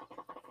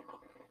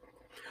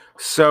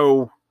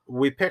 So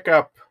we pick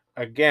up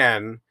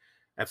again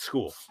at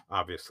school,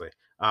 obviously.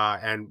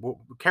 And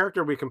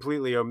character we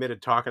completely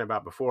omitted talking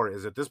about before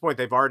is, at this point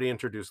they've already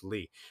introduced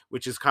Lee,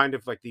 which is kind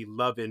of like the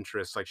love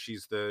interest. Like,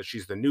 she's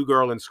the new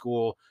girl in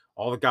school.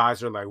 All the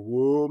guys are like,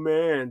 "Whoa,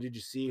 man, did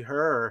you see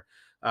her?"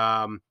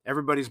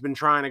 Everybody's been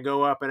trying to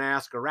go up and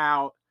ask her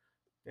out.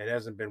 It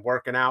hasn't been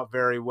working out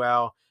very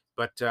well.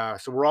 But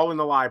so we're all in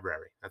the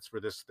library. That's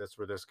where this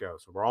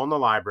goes. So we're all in the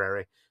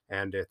library,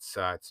 and it's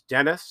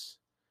Dennis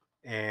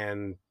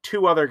and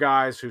two other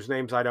guys whose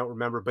names I don't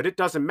remember, but it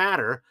doesn't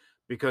matter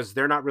because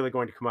they're not really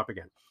going to come up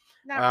again.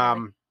 Not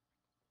really.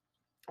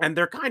 And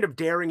they're kind of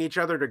daring each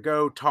other to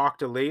go talk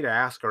to Lee to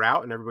ask her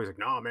out, and everybody's like,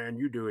 "No, man,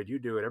 you do it.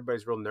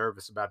 Everybody's real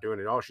nervous about doing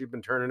it. Oh, she's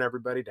been turning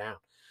everybody down."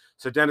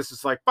 So Dennis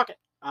is like, "Fuck it,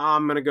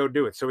 I'm gonna go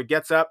do it." So he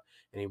gets up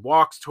and he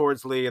walks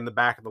towards Lee in the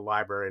back of the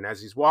library, and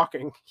as he's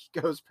walking, he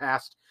goes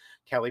past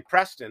Kelly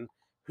Preston,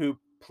 who,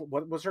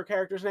 what was her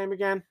character's name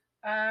again?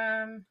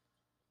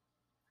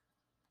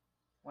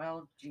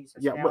 Well,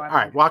 Jesus. Yeah. All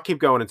right. Well, I'll keep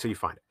going until you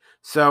find it.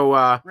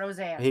 So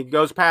Roseanne. He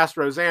goes past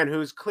Roseanne,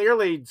 who's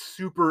clearly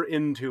super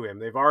into him.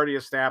 They've already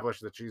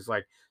established that she's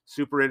like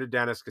super into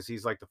Dennis because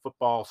he's like the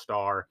football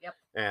star. Yep.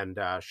 And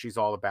she's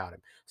all about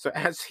him. So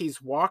as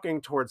he's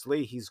walking towards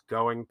Lee, he's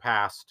going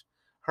past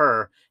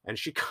her, and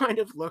she kind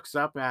of looks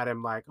up at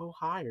him like, "Oh,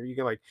 hi, are you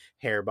gonna," like,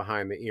 hair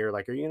behind the ear,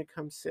 like, "Are you gonna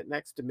come sit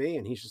next to me?"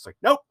 And he's just like,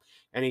 "Nope."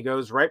 And he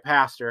goes right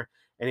past her,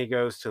 and he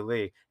goes to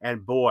Lee,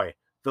 and boy,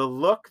 the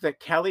look that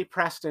Kelly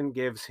Preston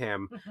gives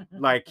him,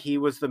 like he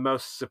was the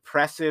most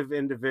suppressive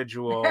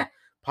individual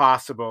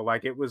possible.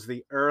 Like it was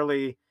the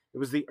early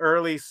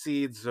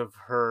seeds of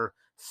her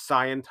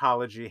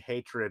Scientology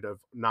hatred of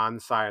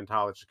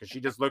non-Scientologists, because she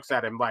just looks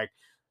at him like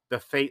the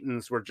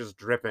Phaetons were just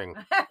dripping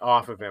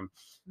off of him.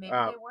 Maybe they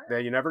were. There,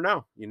 you never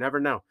know. You never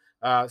know.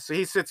 So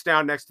he sits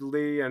down next to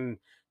Lee and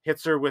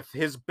hits her with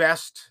his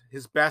best,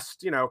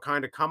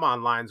 kind of come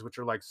on lines, which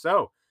are like,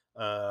 so,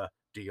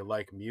 do you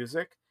like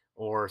music?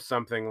 Or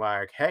something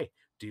like, hey,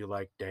 do you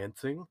like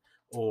dancing?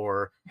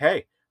 Or,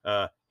 hey,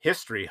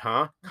 history,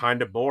 huh?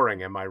 Kind of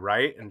boring, am I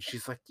right? And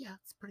she's like, yeah,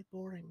 it's pretty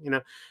boring.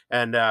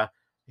 And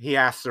he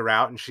asks her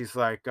out, and she's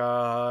like,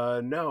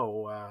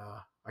 no,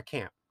 I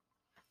can't.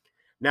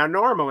 Now,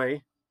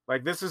 normally,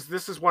 like this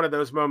is one of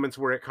those moments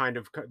where it kind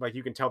of like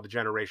you can tell the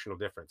generational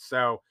difference.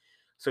 So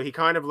he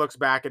kind of looks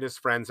back at his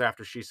friends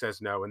after she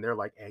says no, and they're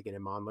like egging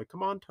him on, like,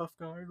 "Come on, tough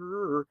guy."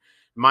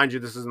 Mind you,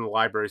 this is in the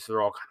library, so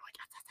they're all kind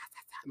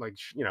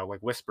of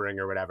like whispering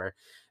or whatever.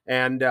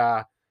 And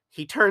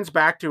he turns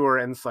back to her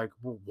and it's like,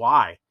 well,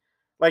 "Why?"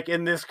 Like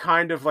in this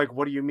kind of like,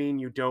 "What do you mean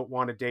you don't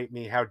want to date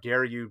me? How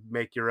dare you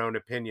make your own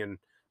opinion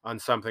on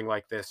something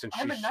like this?" And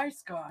I'm a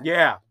nice guy.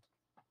 yeah,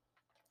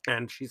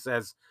 and she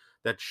says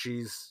that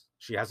she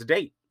has a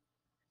date.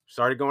 She's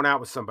already going out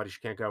with somebody. She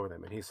can't go with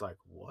him. And he's like,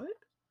 "What?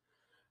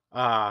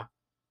 Uh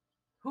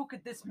Who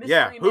could this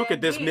yeah, mystery who man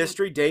could this be?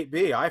 mystery date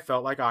be?" I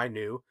felt like I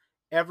knew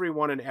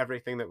everyone and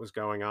everything that was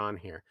going on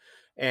here.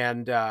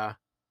 And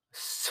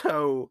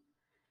so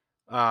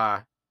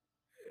uh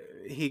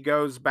he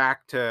goes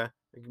back to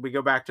we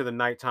go back to the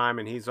nighttime,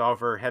 and he's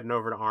heading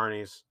over to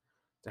Arnie's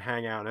to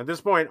hang out. And at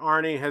this point,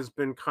 Arnie has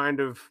been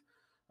kind of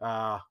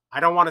I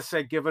don't want to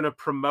say given a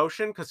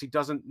promotion, because he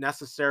doesn't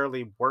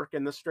necessarily work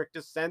in the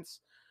strictest sense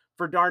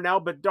for Darnell,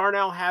 but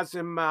Darnell has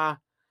him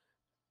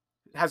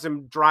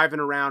driving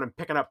around and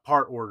picking up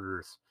part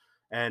orders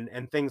and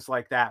things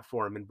like that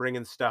for him, and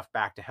bringing stuff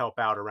back to help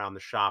out around the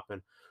shop,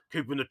 and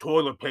keeping the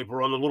toilet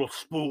paper on the little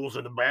spools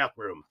in the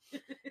bathroom.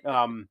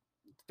 um,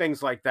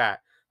 Things like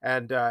that.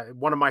 And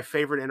one of my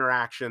favorite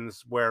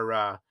interactions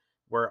where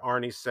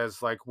Arnie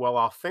says like, "Well,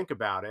 I'll think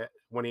about it,"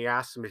 when he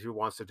asks him if he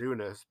wants to do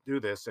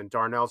this, and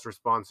Darnell's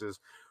response is,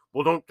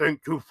 "Well, don't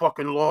think too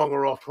fucking long,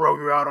 or I'll throw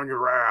you out on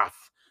your ass."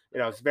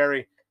 It's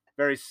very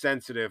very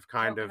sensitive,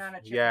 kind Choking of, on a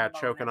chicken yeah,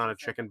 bone, choking as on he a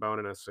said. chicken bone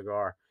and a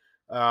cigar.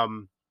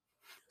 Um,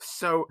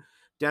 so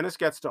Dennis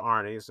gets to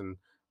Arnie's, and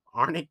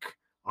Arnie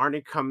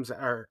Arnie comes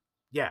or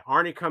yeah,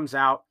 Arnie comes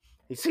out.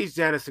 He sees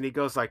Dennis and he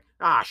goes like,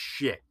 "Ah,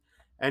 shit."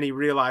 And he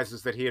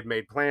realizes that he had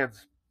made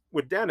plans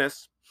with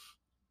Dennis,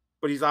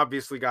 but he's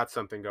obviously got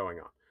something going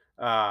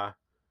on.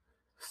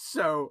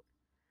 So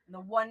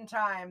The one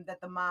time that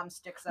the mom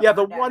sticks up yeah, for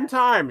the one Dennis.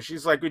 time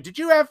she's like, "Did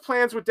you have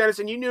plans with Dennis?"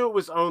 And you knew it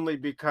was only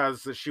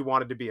because she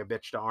wanted to be a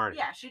bitch to Arnie.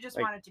 Yeah, she just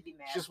Like, wanted to be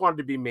mad. she just wanted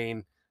to be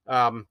mean,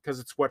 because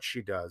it's what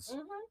she does.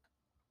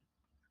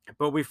 Mm-hmm.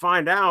 But we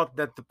find out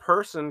that the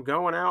person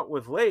going out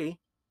with Lee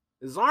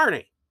is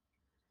Arnie.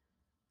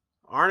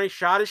 Arnie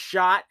shot his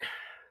shot.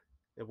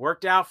 It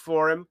worked out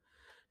for him.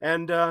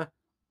 And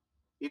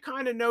you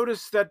kind of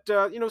notice that,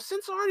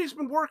 since Arnie's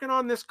been working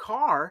on this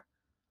car,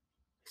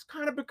 he's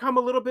kind of become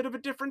a little bit of a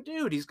different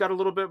dude. He's got a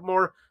little bit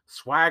more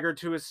swagger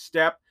to his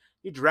step.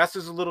 He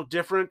dresses a little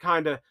different,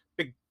 kind of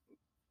big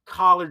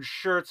collared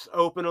shirts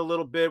open a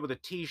little bit with a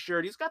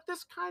t-shirt. He's got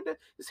this kind of,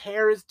 his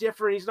hair is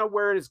different. He's not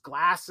wearing his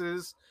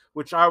glasses,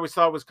 which I always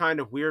thought was kind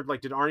of weird.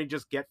 Like, did Arnie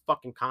just get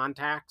fucking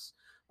contacts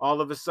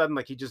all of a sudden?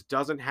 Like, he just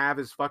doesn't have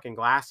his fucking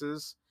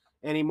glasses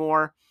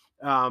anymore.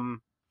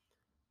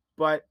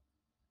 But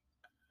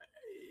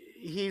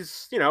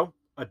he's,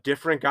 a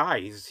different guy.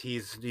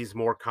 He's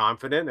more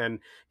confident, and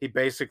he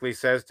basically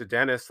says to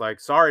Dennis like,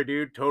 "Sorry,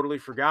 dude, totally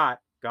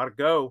forgot. Gotta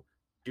go.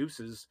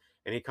 Deuces."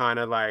 And he kind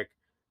of like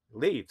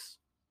leaves.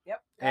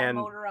 Yep, got a And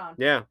motor on.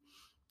 yeah,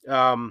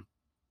 um,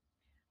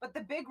 But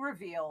the big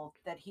reveal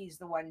that he's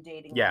the one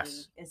dating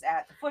yes, Lee is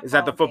at the football is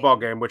at the football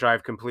game. game, which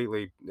I've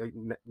completely,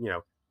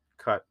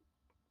 cut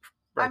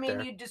right I mean,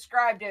 there. you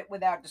described it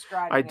without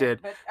describing I did.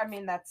 it, but I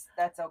mean that's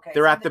okay.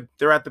 They're So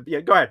at the yeah.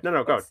 Go ahead.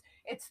 No, go ahead.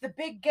 it's the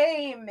big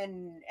game,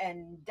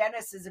 and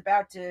Dennis is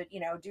about to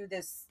do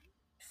this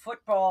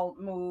football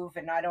move,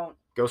 and I don't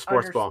Go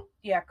sports ball.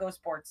 Yeah, go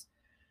sports.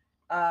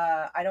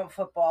 I don't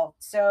football,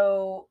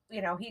 so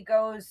he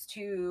goes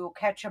to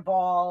catch a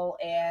ball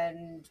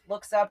and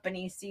looks up and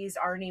he sees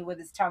Arnie with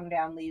his tongue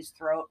down Lee's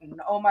throat,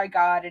 and oh my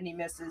god, and he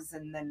misses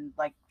and then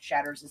like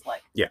shatters his leg.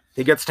 Yeah,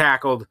 he gets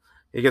tackled.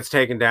 He gets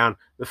taken down.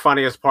 The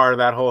funniest part of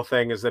that whole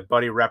thing is that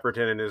Buddy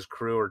Repperton and his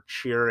crew are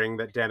cheering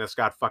that Dennis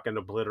got fucking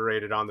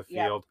obliterated on the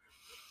field.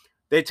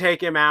 Yep. They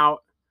take him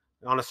out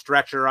on a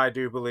stretcher, I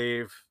do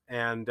believe,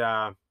 and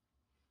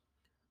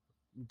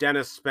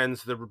Dennis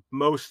spends the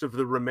most of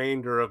the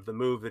remainder of the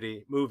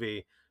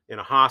movie in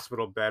a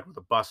hospital bed with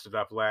a busted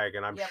up leg,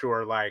 and I'm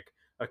sure like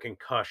a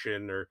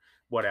concussion or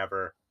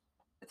whatever.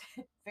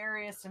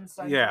 Various and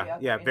sundry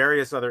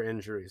various other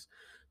injuries.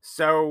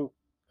 So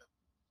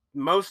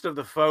most of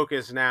the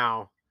focus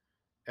now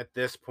at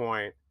this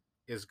point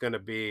is going to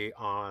be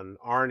on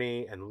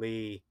Arnie and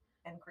Lee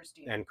And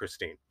Christine. and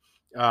Christine.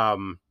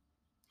 Um,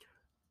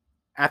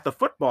 at the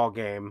football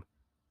game,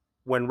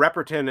 when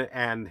Repperton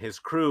and his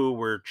crew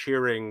were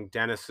cheering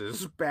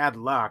Dennis's bad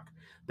luck,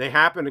 they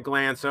happened to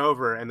glance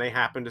over and they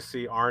happened to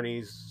see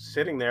Arnie's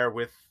sitting there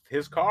with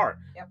his car,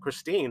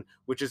 Christine,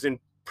 which is in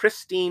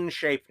pristine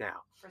shape now.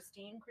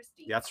 Christine.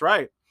 That's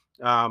right.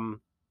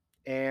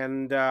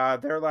 And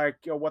they're like,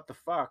 yo, what the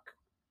fuck?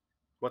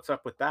 What's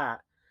up with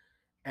that?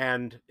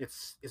 And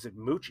is it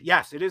Moochie?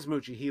 Yes, it is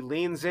Moochie. He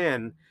leans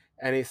in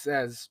and he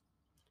says,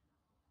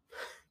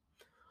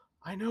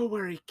 I know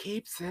where he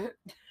keeps it.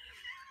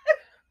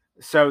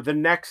 So the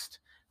next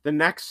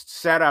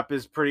setup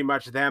is pretty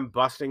much them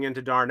busting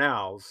into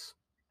Darnell's.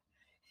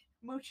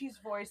 Moochie's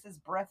voice is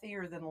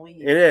breathier than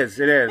Lee. It is.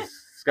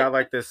 It's got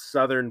like this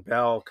Southern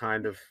Belle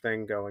kind of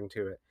thing going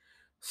to it.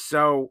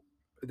 So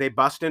they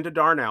bust into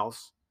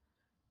Darnell's.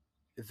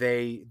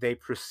 They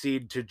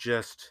proceed to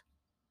just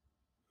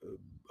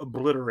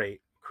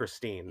obliterate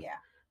Christine.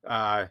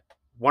 Yeah.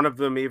 One of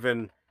them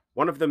even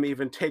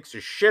takes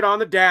a shit on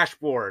the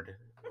dashboard,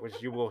 which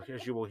you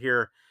will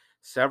hear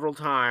several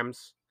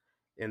times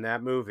in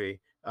that movie.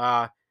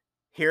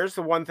 Here's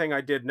the one thing I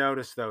did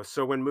notice though.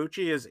 So when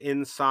Moochie is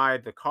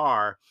inside the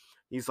car,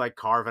 he's like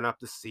carving up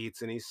the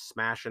seats and he's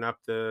smashing up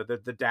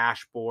the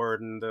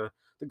dashboard and the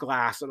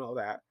glass and all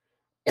that.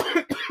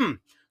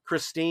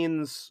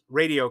 Christine's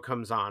radio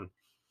comes on.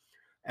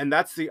 And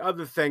that's the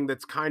other thing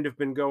that's kind of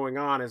been going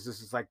on is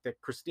this is like that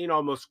Christine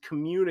almost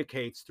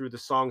communicates through the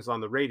songs on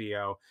the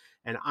radio.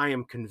 And I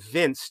am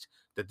convinced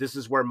that this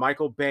is where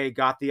Michael Bay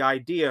got the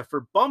idea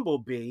for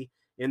Bumblebee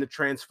in the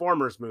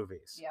Transformers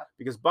movies. Yep.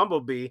 Because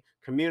Bumblebee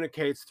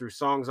communicates through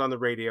songs on the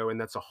radio,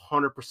 and that's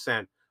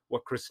 100%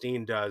 what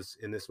Christine does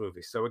in this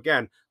movie. So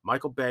again,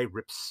 Michael Bay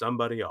rips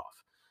somebody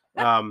off.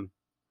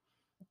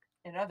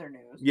 In other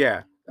news.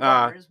 Yeah.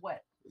 Water is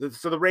wet.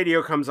 So the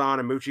radio comes on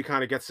and Moochie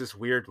kind of gets this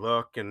weird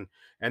look and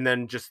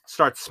then just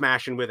starts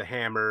smashing with a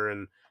hammer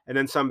and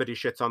then somebody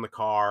shits on the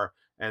car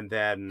and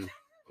then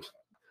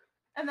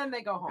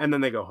they go home. And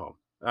then they go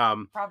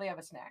home. Probably have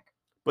a snack.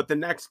 But the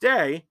next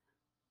day,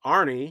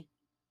 Arnie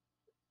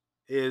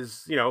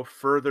is,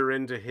 further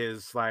into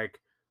his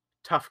like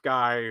tough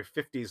guy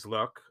 50s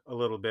look a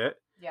little bit.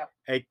 Yep.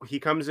 He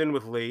comes in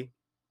with Lee.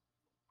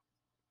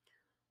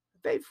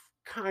 They've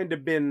kind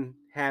of been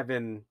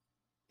having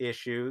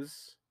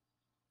issues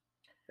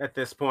at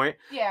this point.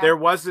 Yeah. There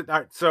wasn't.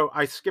 So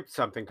I skipped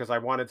something because I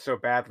wanted so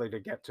badly to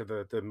get to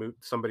the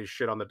somebody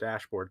shit on the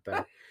dashboard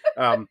thing.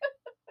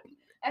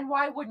 And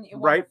why wouldn't you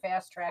right? want to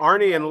fast track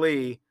Arnie and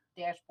Lee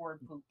dashboard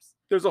poops?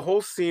 There's a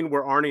whole scene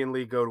where Arnie and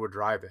Lee go to a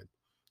drive-in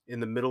in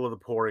the middle of the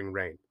pouring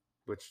rain,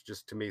 which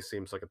just to me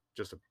seems like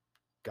just a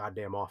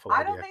goddamn awful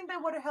idea. I don't think they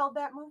would have held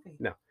that movie.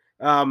 No.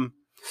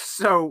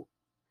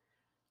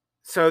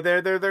 So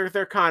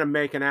they're kind of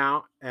making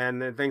out,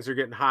 and then things are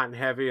getting hot and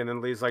heavy, and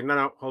then Lee's like,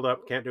 no, hold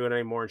up, can't do it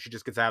anymore, and she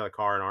just gets out of the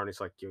car, and Arnie's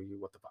like, you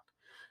what the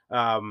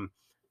fuck?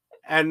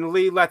 And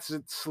Lee lets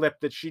it slip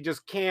that she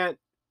just can't.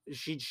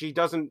 She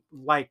doesn't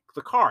like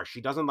the car.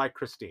 She doesn't like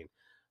Christine.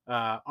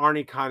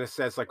 Arnie kind of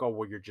says like, oh,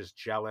 well, you're just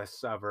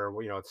jealous of her.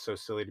 Well, it's so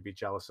silly to be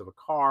jealous of a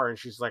car, and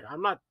she's like,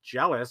 I'm not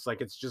jealous. Like,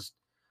 it's just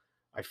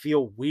I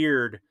feel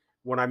weird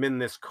when I'm in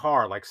this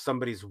car, like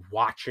somebody's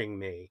watching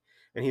me.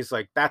 And he's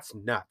like, that's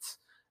nuts.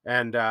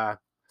 And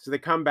so they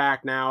come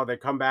back now. They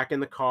come back in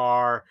the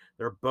car.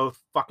 They're both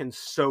fucking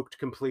soaked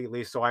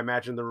completely. So I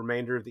imagine the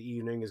remainder of the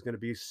evening is going to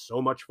be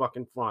so much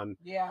fucking fun.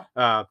 Yeah.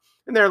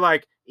 And they're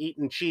like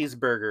eating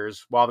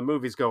cheeseburgers while the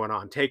movie's going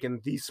on,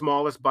 taking the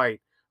smallest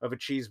bite of a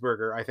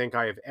cheeseburger I think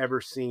I have ever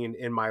seen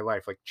in my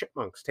life. Like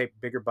chipmunks take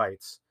bigger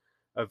bites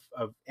of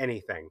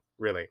anything,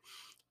 really.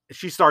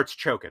 She starts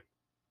choking.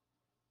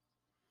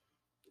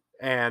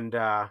 And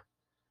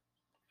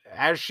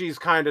as she's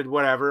kind of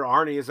whatever,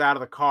 Arnie is out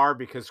of the car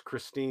because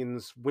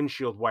Christine's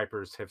windshield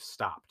wipers have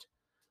stopped.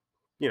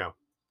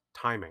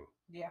 Timing.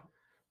 Yeah.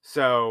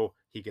 So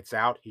he gets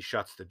out, he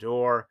shuts the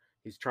door,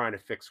 he's trying to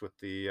fix with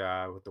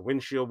the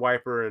windshield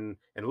wiper, and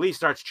Lee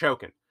starts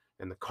choking,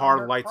 and the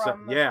car lights up.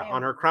 Yeah,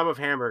 on her crumb of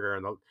hamburger,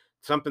 and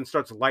something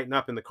starts lighting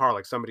up in the car,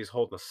 like somebody's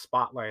holding a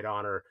spotlight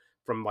on her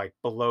from like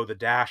below the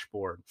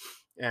dashboard.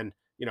 And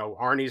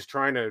Arnie's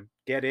trying to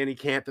get in, he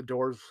can't. The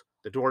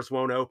doors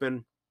won't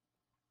open.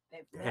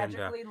 They've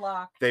magically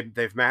locked.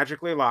 They've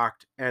magically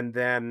locked, and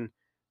then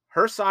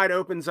her side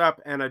opens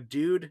up, and a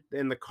dude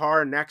in the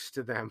car next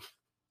to them,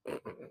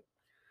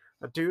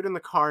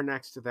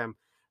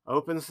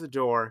 opens the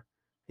door.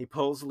 He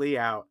pulls Lee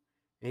out,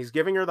 and he's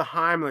giving her the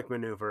Heimlich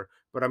maneuver.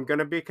 But I'm going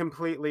to be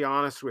completely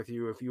honest with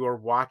you. If you are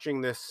watching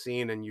this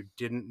scene and you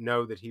didn't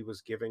know that he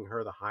was giving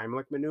her the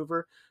Heimlich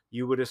maneuver,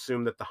 you would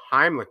assume that the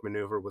Heimlich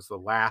maneuver was the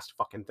last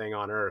fucking thing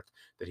on earth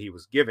that he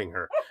was giving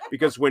her.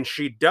 Because when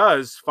she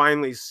does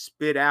finally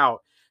spit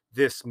out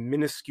this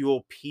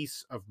minuscule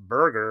piece of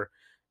burger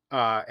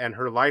and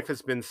her life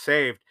has been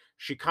saved,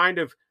 she kind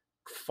of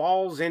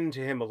falls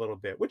into him a little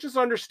bit, which is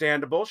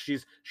understandable.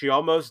 She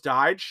almost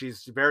died.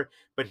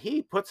 But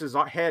he puts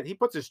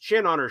his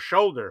chin on her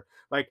shoulder.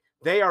 Like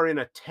they are in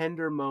a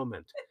tender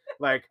moment.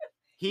 Like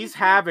he's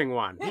having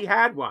one. He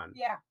had one.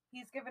 Yeah.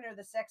 He's giving her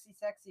the sexy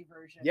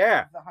version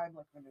Yeah. of the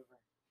Heimlich maneuver.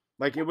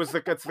 Like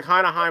it's the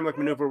kind of Heimlich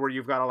maneuver where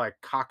you've got to like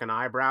cock an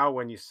eyebrow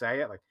when you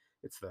say it. Like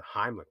it's the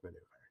Heimlich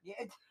maneuver,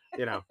 Yeah.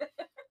 you know.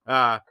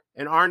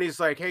 And Arnie's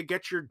like, "Hey,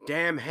 get your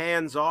damn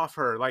hands off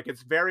her!" Like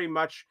it's very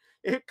much.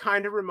 It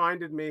kind of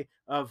reminded me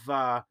of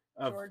George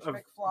of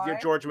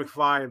McFly. George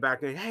McFly and back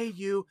then. Hey,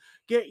 you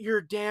get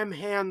your damn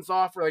hands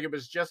off her! Like it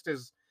was just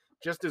as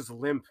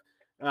limp.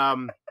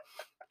 And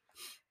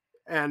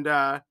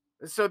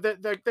so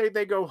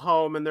they go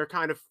home and they're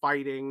kind of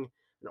fighting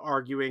and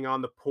arguing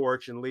on the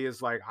porch. And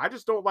Leah's like, "I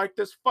just don't like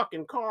this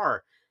fucking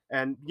car.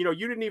 And you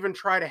didn't even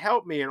try to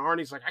help me." And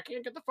Arnie's like, "I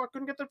couldn't get the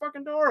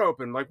fucking door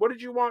open. Like, what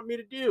did you want me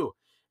to do?"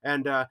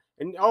 And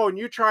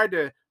you tried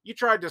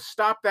to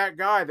stop that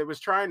guy that was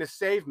trying to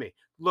save me.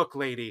 Look,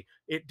 lady,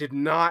 it did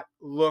not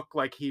look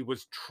like he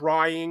was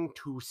trying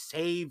to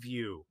save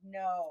you.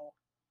 No,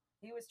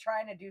 he was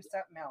trying to do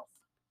something else.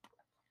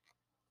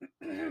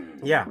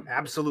 Yeah,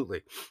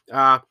 absolutely.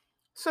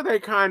 So they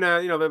kind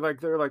of,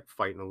 they're like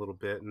fighting a little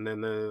bit, and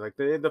then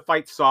the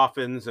fight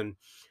softens, and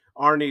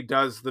Arnie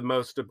does the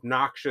most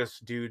obnoxious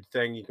dude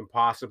thing you can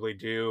possibly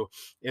do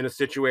in a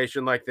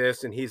situation like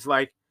this, and he's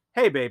like,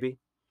 "Hey, baby,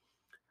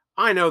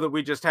 I know that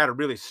we just had a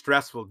really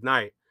stressful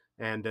night,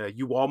 and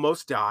you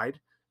almost died,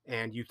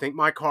 and you think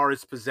my car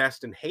is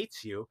possessed and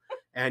hates you,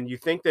 and you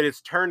think that it's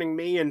turning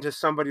me into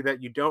somebody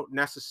that you don't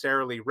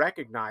necessarily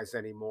recognize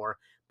anymore.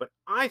 But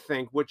I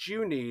think what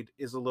you need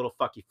is a little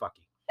fucky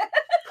fucky."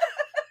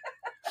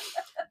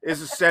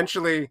 is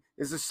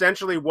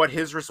essentially what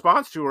his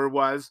response to her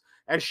was,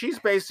 and she's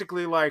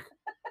basically like,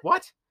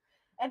 "What?"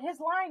 And his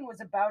line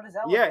was about as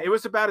eloquent. Yeah, it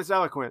was about as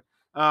eloquent.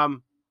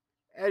 And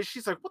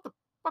she's like, "What the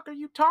fuck are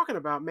you talking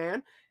about,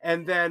 man?"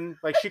 And then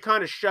like she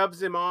kind of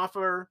shoves him off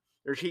her,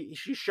 or she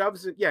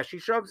shoves it. Yeah, she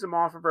shoves him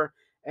off of her,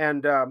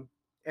 and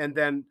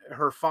then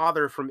her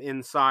father from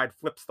inside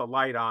flips the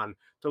light on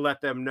to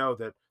let them know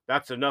that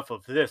that's enough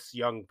of this,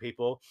 young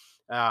people.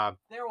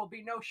 There will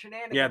be no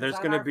shenanigans. Yeah, there's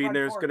gonna be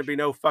no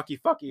fucky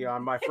fucky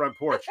on my front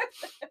porch.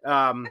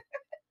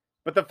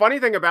 But the funny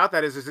thing about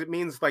that is it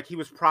means like he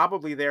was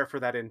probably there for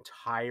that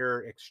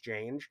entire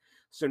exchange.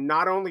 So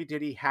not only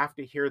did he have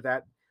to hear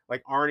that,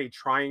 like Arnie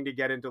trying to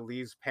get into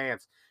Lee's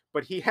pants,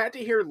 but he had to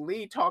hear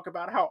Lee talk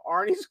about how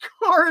Arnie's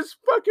car is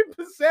fucking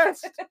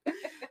possessed.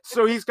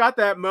 So he's got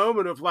that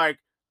moment of like,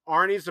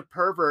 Arnie's a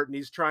pervert and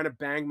he's trying to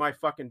bang my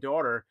fucking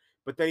daughter.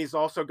 But then he's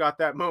also got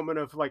that moment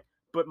of like,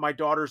 but my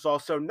daughter's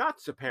also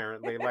nuts,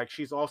 apparently. Like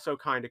she's also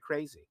kind of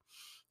crazy.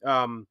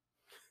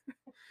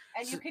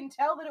 And you can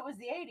tell that it was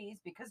the 80s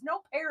because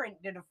no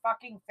parent did a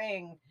fucking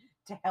thing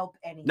to help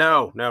anything.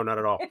 No, not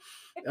at all.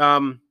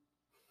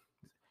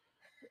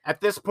 At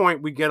this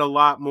point, we get a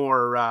lot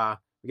more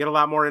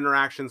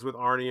interactions with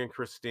Arnie and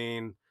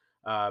Christine.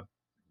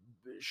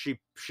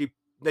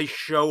 They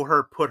show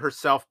her put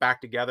herself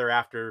back together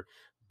after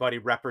Buddy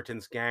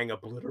Repperton's gang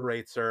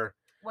obliterates her.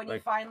 When you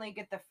finally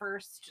get the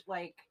first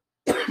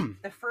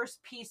the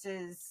first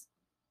pieces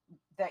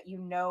that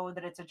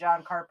that it's a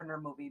John Carpenter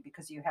movie,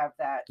 because you have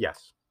that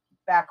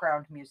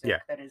background music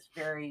that is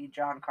very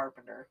John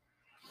Carpenter.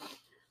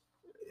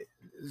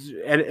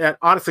 And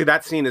honestly,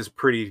 that scene is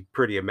pretty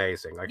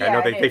amazing. Like I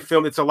know they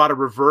filmed, it's a lot of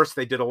reverse.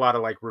 They did a lot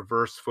of like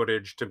reverse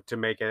footage to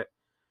make it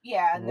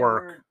and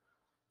work. There were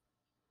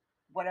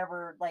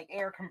whatever like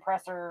air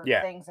compressor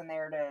things in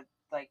there to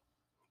like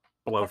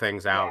blow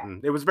things out,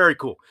 and it was very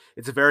cool.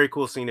 It's a very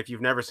cool scene. If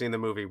you've never seen the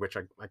movie, which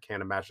I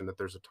can't imagine that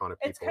there's a ton of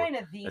people. It's kind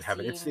of the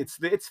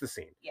scene. It's the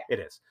scene. Yeah, it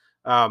is.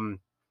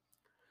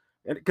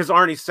 Because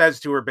Arnie says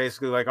to her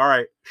basically like, "All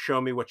right, show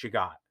me what you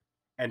got,"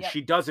 and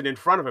she does it in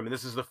front of him, and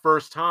this is the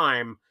first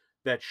time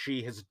that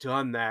she has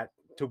done that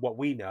to what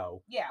we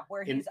know. Yeah,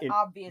 where he's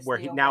obviously where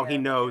he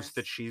knows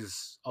that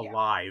she's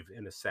alive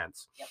in a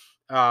sense. Yep.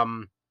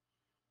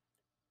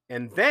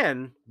 And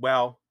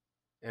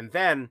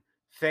then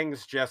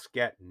things just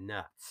get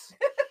nuts.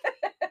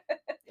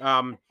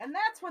 And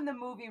that's when the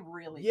movie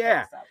really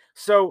picks up.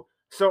 So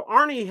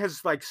Arnie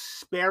has like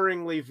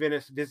sparingly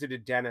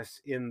visited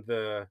Dennis in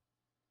the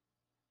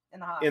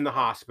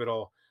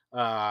hospital.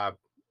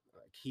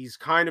 He's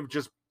kind of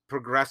just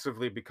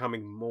progressively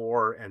becoming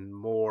more and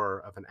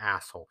more of an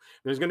asshole.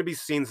 There's going to be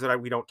scenes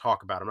that we don't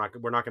talk about.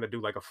 We're not going to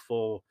do like a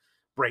full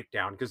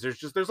breakdown because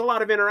there's a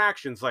lot of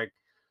interactions like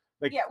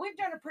we've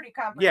done a pretty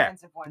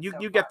comprehensive one.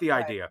 You get the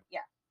idea. Yeah.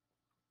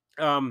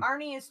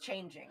 Arnie is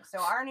changing. So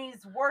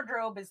Arnie's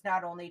wardrobe is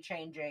not only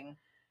changing,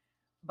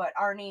 but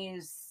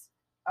Arnie's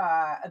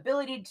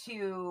ability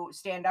to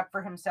stand up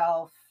for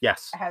himself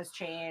has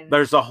changed.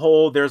 There's a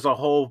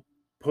whole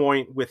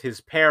point with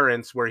his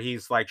parents where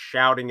he's like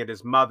shouting at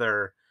his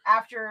mother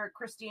after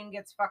Christine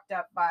gets fucked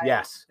up by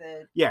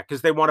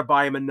because they want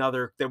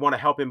to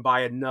help him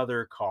buy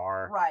another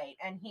car, right?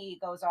 And he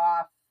goes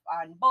off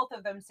on both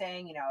of them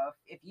saying,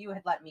 if you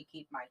had let me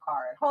keep my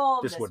car at home,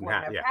 this wouldn't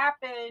have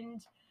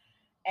happened.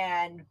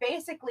 And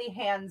basically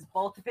hands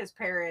both of his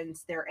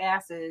parents their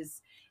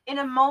asses in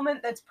a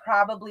moment that's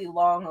probably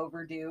long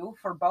overdue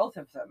for both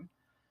of them.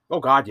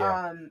 Oh God,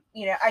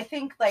 yeah. I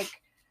think like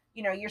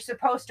you're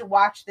supposed to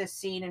watch this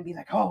scene and be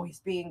like, oh, he's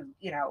being,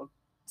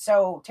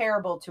 so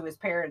terrible to his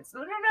parents.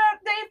 No, no, no,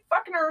 they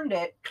fucking earned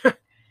it.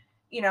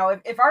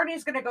 If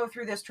Arnie's going to go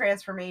through this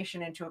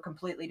transformation into a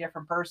completely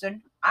different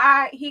person,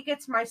 he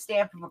gets my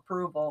stamp of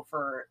approval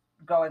for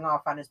going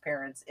off on his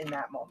parents in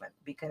that moment.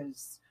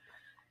 Because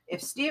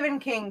if Stephen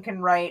King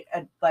can write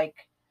a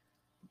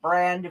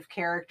brand of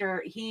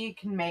character, he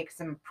can make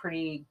some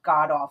pretty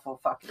god awful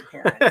fucking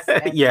parents.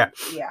 And, yeah.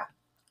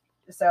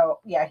 So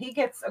yeah, he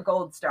gets a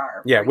gold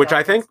star. Yeah, which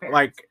I think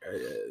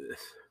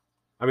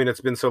I mean,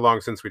 it's been so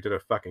long since we did a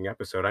fucking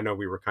episode. I know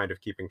we were kind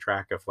of keeping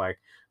track of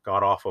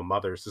god awful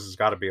mothers. This has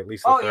got to be at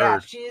least the third. Yeah,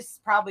 she's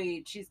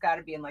got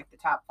to be in the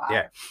top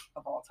 5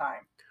 of all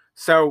time.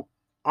 So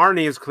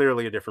Arnie is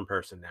clearly a different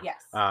person now.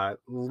 Yes.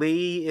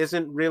 Lee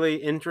isn't really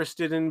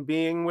interested in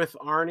being with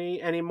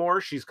Arnie anymore.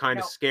 She's kind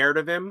of scared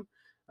of him.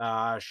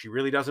 She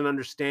really doesn't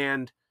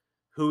understand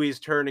who he's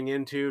turning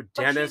into.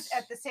 But Dennis,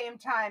 at the same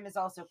time, is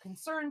also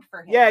concerned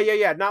for him.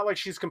 Yeah. Not like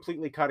she's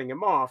completely cutting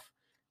him off,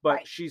 but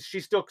right. she's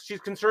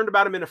concerned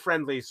about him in a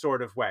friendly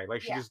sort of way.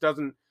 Like she just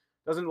doesn't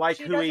like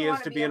who he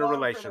is to be in a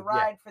relationship. For the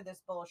ride for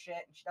this bullshit,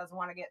 and she doesn't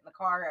want to get in the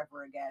car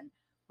ever again.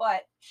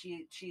 But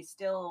she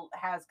still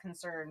has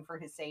concern for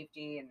his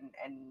safety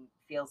and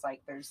feels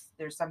like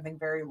there's something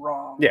very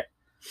wrong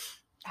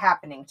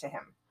happening to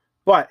him.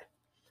 But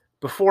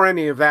before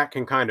any of that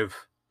can kind of,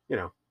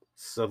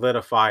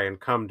 solidify and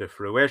come to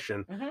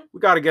fruition, we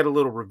got to get a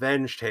little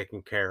revenge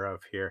taken care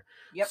of here.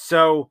 Yep.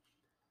 So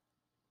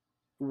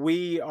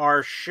we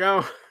are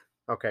shown.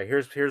 Okay,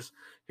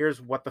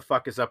 here's what the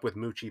fuck is up with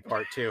Moochie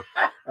Part 2.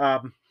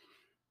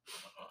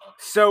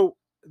 So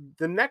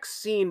the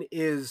next scene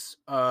is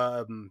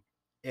a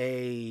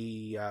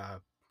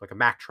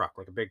Mack truck,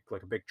 like a big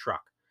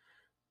truck.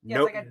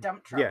 Yeah, it's like a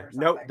dump truck. Yeah,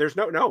 there's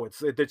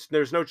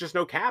just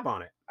no cab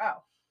on it.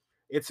 Oh.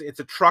 It's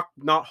a truck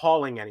not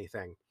hauling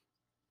anything.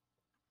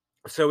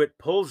 So it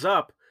pulls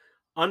up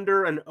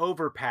under an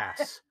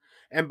overpass.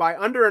 And by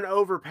under an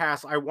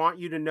overpass, I want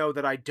you to know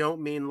that I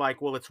don't mean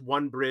it's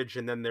one bridge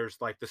and then there's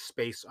the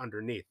space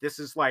underneath. This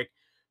is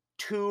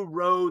 2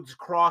 roads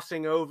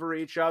crossing over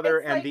each other,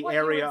 it's and the what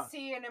area you would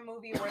see in a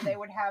movie where they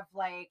would have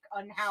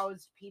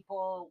unhoused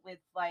people with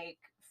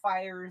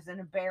fires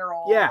in a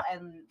barrel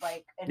and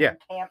an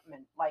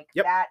encampment,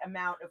 that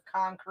amount of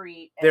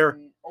concrete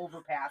and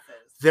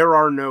overpasses. There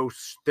are no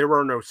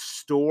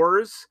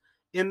stores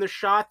in the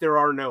shot. There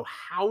are no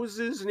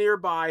houses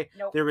nearby.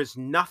 Nope. There is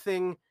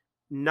nothing,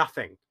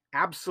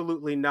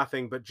 absolutely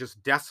nothing, but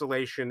just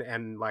desolation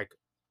and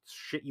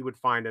shit you would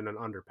find in an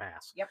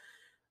underpass. Yep.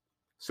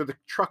 So the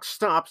truck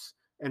stops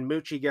and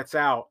Moochie gets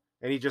out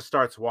and he just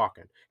starts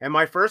walking. And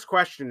my first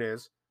question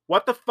is,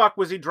 what the fuck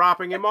was he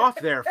dropping him off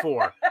there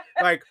for?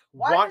 Why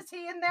was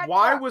he in that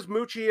Why truck? was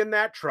Moochie in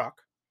that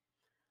truck?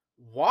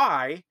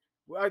 Why?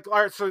 All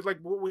right,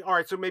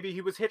 so maybe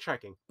he was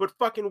hitchhiking, but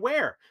fucking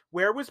where?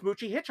 Where was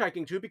Moochie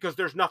hitchhiking to? Because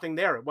there's nothing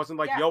there. It wasn't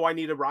yo, I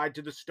need a ride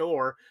to the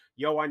store.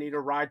 Yo, I need a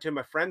ride to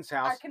my friend's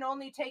house. I can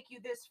only take you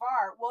this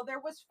far. Well,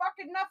 there was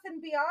fucking nothing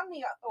beyond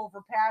the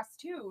overpass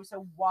too.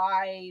 So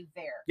why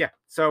there? Yeah.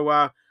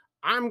 So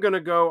I'm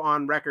gonna go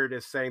on record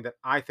as saying that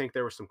I think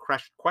there were some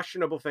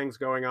questionable things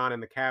going on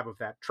in the cab of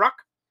that truck.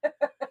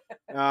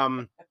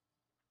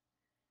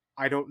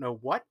 I don't know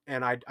what,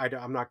 and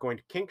I'm not going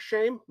to kink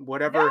shame.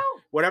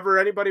 Whatever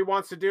anybody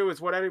wants to do is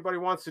what anybody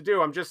wants to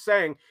do. I'm just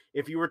saying,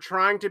 if you were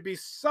trying to be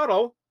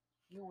subtle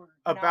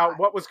about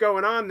what was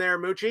going on there,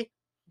 Moochie,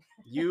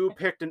 you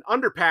picked an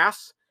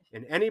underpass,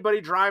 and anybody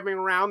driving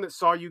around that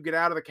saw you get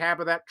out of the cab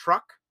of that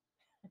truck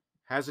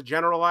has a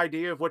general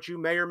idea of what you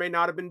may or may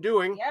not have been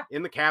doing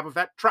in the cab of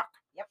that truck.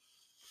 Yep.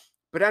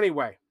 But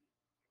anyway,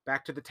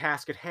 back to the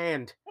task at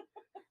hand.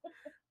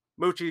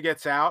 Moochie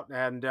gets out,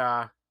 and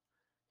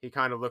he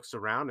kind of looks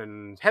around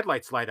and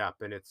headlights light up,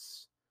 and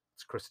it's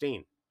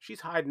Christine. She's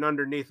hiding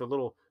underneath a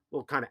little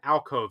kind of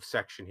alcove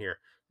section here.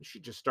 And she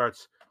just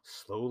starts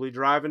slowly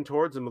driving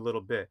towards him a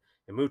little bit.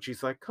 And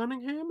Moochie's like,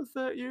 Cunningham, is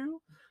that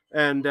you?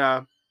 And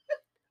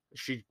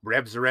she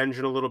revs her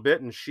engine a little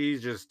bit, and she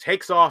just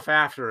takes off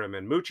after him.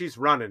 And Moochie's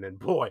running. And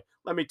boy,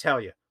 let me tell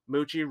you,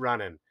 Moochie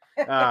running.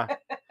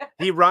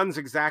 He runs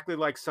exactly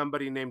like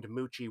somebody named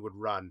Moochie would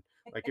run.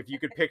 If you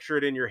could picture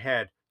it in your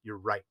head, you're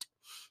right.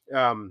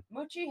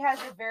 Moochie has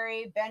a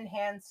very Ben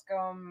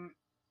Hanscom-esque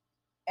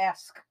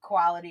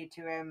quality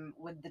to him,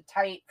 with the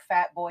tight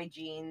fat boy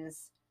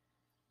jeans,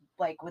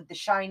 with the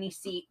shiny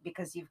seat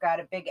because you've got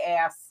a big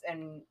ass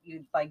and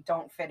you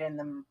don't fit in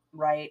them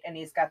right, and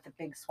he's got the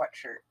big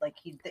sweatshirt.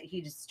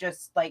 He's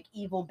just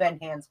evil Ben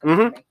Hanscom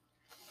to me.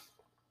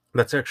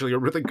 That's actually a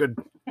really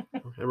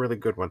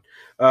good one.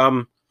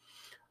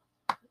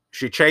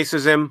 She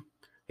chases him.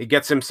 He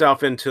gets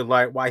himself into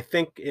I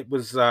think it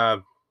was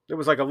a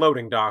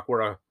loading dock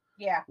where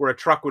a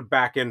truck would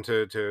back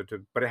into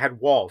but it had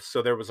walls,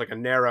 so there was a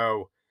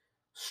narrow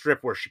strip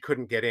where she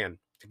couldn't get in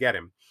to get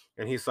him.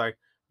 And he's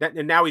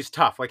and now he's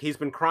tough. He's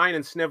been crying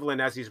and sniveling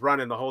as he's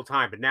running the whole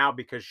time, but now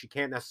because she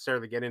can't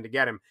necessarily get in to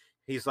get him,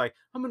 he's I'm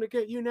gonna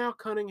get you now,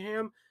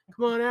 Cunningham.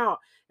 come on out.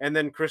 And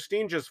then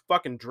Christine just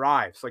fucking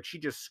drives. Like she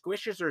just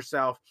squishes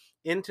herself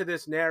into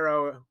this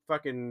narrow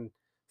fucking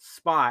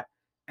spot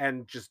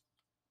and just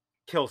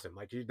kills him.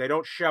 Like they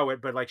don't show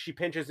it, but like she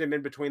pinches him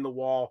in between the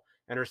wall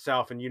and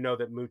herself, and you know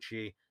that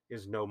Moochie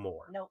is no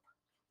more. Nope.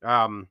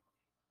 Um,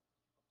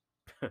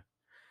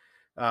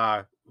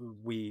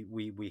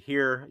 we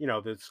hear, you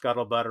know, the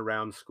scuttlebutt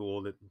around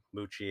school that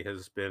Moochie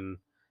has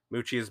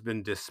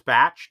been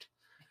dispatched,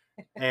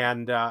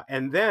 and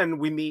then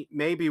we meet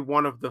maybe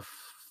one of the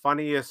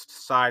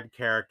funniest side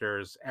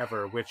characters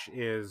ever, which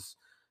is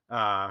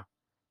uh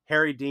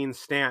Harry Dean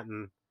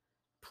Stanton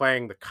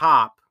playing the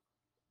cop,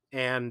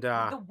 and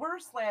With the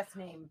worst last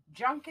name.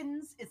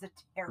 Junkins is a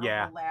terrible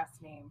yeah,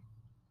 last name.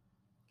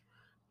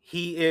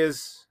 he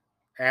is,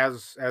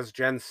 as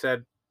Jen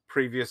said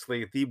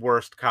previously, the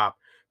worst cop,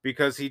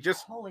 because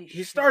Holy he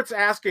shit. starts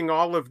asking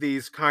all of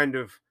these kind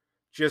of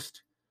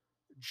just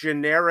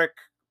generic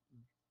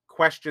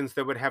questions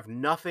that would have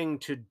nothing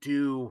to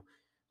do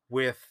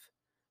with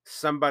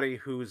somebody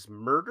who's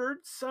murdered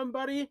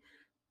somebody,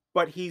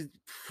 but he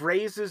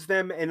phrases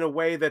them in a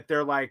way that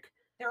they're like,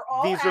 They're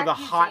all these are the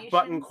hot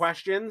button accusations.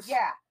 questions.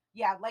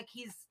 Yeah, like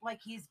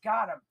he's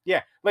got him.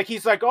 Yeah, like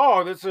he's like,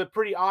 oh, there's a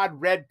pretty odd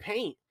red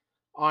paint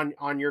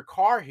on your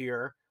car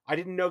here. I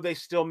didn't know they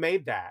still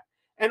made that.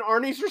 And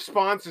Arnie's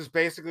response is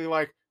basically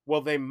like,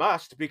 well, they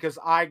must because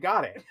I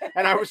got it.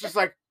 And I was just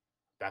like,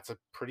 that's a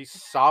pretty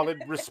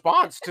solid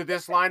response to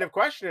this line of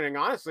questioning,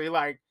 honestly.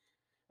 Like,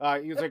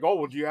 he was like, oh,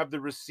 well, do you have the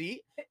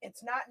receipt?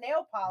 It's not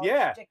nail polish,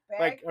 Yeah. dickbag.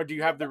 Like, or do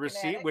you have the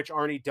receipt, which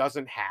Arnie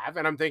doesn't have?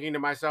 And I'm thinking to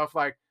myself,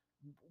 like,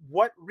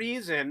 what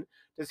reason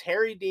does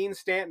Harry Dean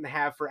Stanton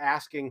have for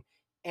asking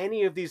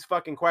any of these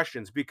fucking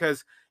questions?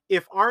 Because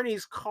if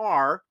Arnie's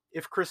car,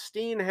 if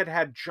Christine had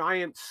had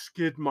giant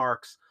skid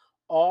marks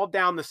all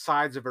down the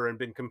sides of her and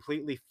been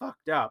completely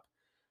fucked up,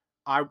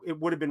 it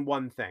would have been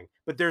one thing.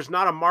 But there's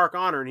not a mark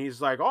on her, and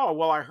he's like, oh,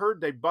 well, I heard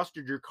they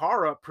busted your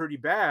car up pretty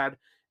bad,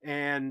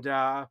 and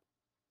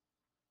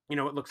you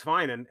know, it looks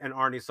fine. And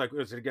Arnie's like,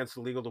 is it against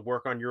the legal to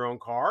work on your own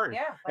car? And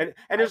yeah, like,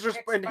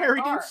 and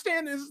Harry Dean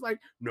Stanton is like,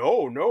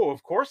 no,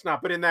 of course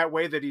not. But in that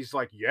way that he's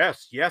like,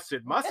 yes,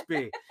 it must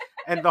be.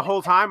 And the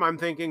whole time I'm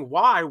thinking,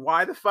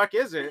 why the fuck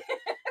is it?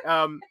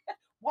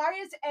 Why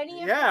is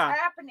any of this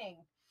happening?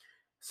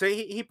 So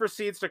he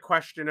proceeds to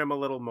question him a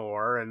little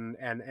more, and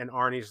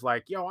Arnie's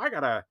like, yo, I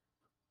gotta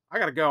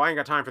go. I ain't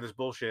got time for this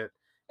bullshit.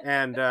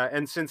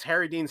 And since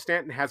Harry Dean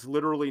Stanton has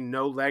literally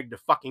no leg to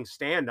fucking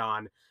stand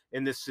on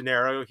in this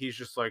scenario, he's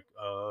just like,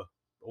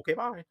 okay,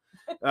 bye.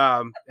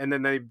 And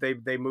then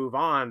they move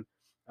on.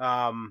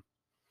 And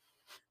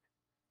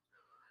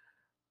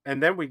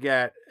then we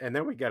get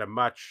a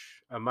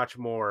much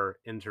more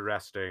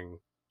interesting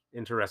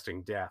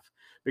death,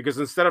 because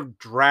instead of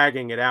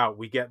dragging it out,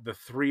 we get the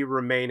three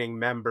remaining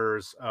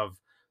members of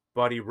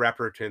Buddy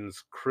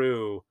Repperton's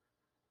crew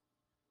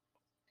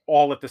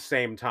all at the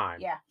same time.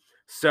 Yeah.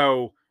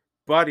 So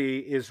Buddy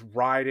is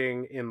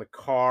riding in the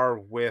car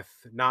with,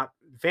 not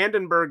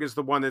Vandenberg is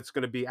the one that's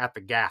going to be at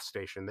the gas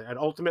station, and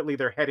ultimately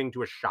they're heading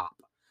to a shop,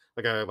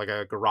 like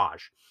a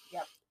garage.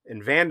 Yep.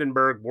 And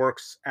Vandenberg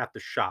works at the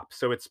shop,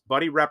 so it's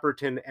Buddy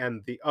Repperton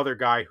and the other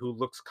guy who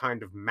looks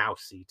kind of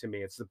mousy to me.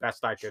 It's the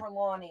best I could.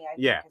 Trelawney, I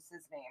think is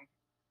his name.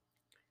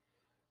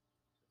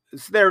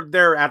 So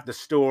they're at the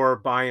store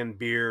buying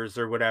beers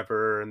or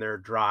whatever, and they're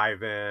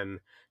driving,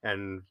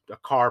 and a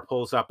car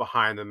pulls up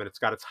behind them, and it's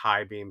got its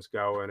high beams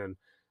going,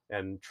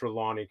 and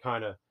Trelawney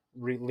kind of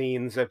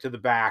leans up to the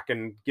back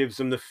and gives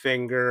him the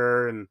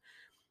finger, and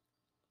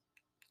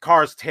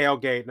car's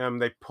tailgating them.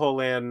 They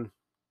pull in.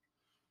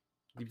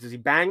 Does he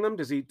bang them?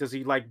 Does he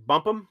like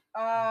bump them?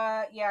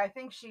 Yeah, I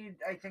think she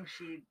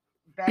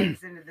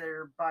bangs into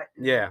their butt.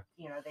 And, yeah.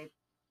 You know, they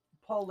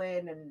pull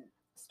in and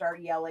start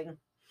yelling.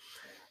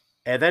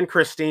 And then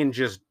Christine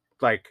just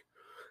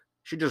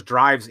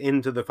drives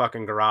into the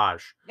fucking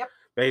garage. Yep.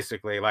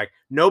 Basically, like,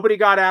 nobody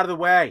got out of the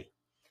way.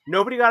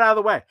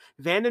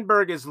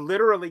 Vandenberg is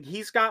literally,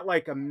 he's got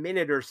like a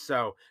minute or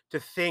so to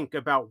think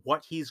about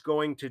what he's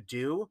going to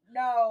do.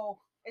 No,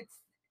 it's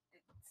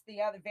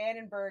the other.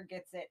 Vandenberg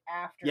gets it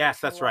after. Yes,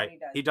 that's right.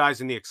 He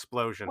dies in the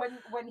explosion.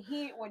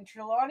 When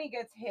Trelawney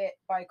gets hit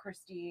by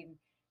Christine,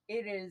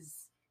 it is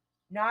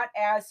not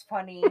as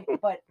funny,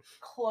 but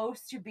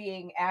close to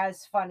being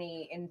as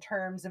funny in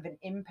terms of an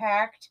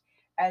impact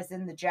as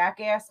in the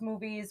Jackass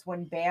movies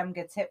when Bam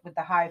gets hit with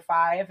the high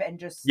five and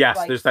just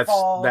there's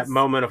that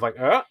moment of like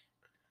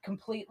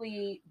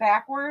completely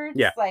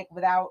backwards, like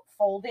without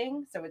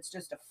folding, so it's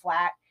just a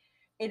flat.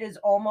 It is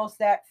almost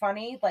that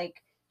funny.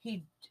 Like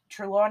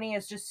Trelawney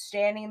is just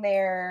standing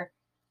there,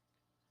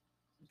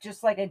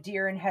 just like a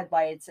deer in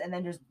headlights, and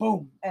then just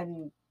boom,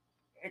 and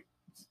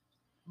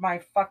my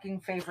fucking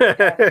favorite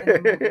death in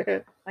the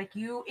movie. Like,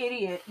 you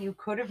idiot, you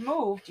could have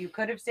moved, you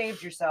could have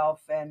saved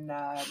yourself, and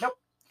nope.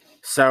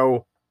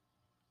 So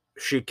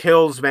she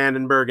kills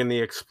Vandenberg in the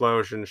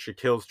explosion. She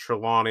kills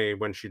Trelawney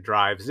when she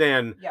drives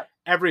in. Yep.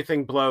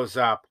 Everything blows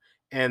up,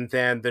 And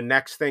then the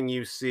next thing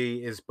you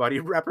see is Buddy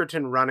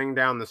Repperton running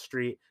down the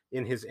street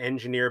in his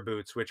engineer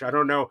boots, which I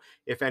don't know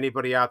if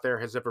anybody out there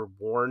has ever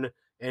worn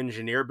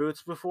engineer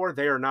boots before.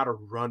 They are not a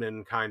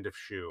running kind of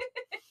shoe.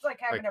 It's like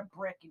having Like, a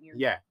brick in your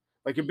yeah,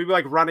 like it'd be feet.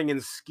 like running in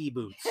ski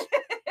boots.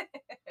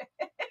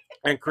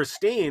 And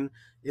Christine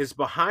is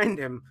behind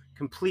him,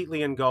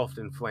 completely engulfed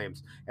in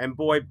flames. And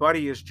boy,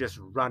 Buddy is just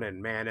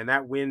running, man. And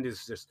that wind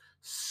is just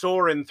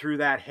soaring through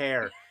that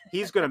hair.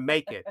 He's going to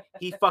make it.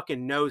 He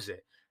fucking knows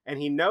it. And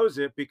he knows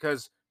it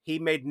because he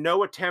made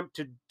no attempt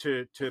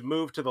to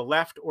move to the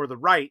left or the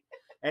right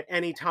at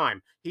any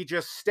time. He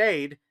just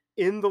stayed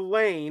in the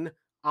lane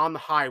on the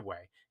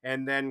highway.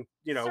 And then,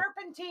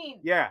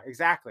 Serpentine. yeah,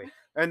 exactly.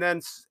 And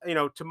then,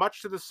 to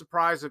much to the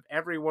surprise of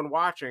everyone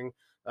watching,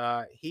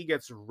 he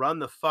gets run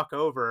the fuck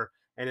over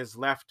and is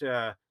left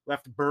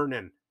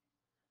burning.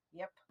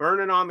 Yep.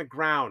 Burning on the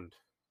ground.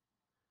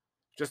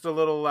 Just a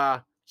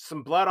little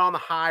some blood on the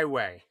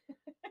highway.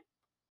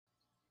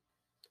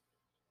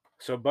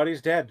 So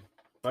Buddy's dead.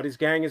 Buddy's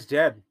gang is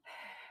dead.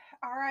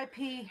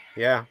 R.I.P.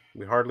 Yeah,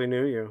 we hardly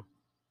knew you.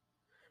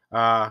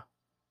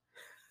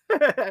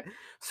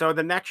 So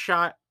the next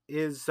shot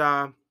is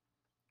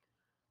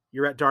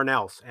you're at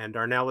Darnell's, and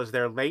Darnell is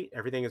there late.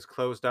 Everything is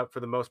closed up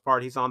for the most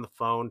part. He's on the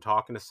phone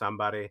talking to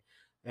somebody,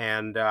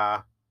 and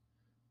the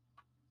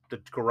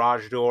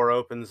garage door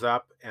opens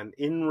up, and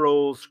in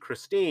rolls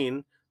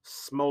Christine,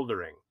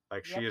 smoldering,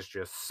 like she is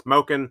just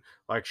smoking,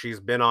 like she's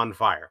been on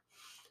fire.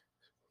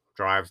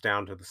 Drives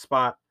down to the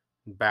spot,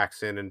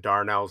 backs in, and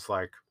Darnell's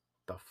like,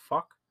 the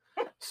fuck?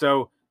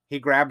 So he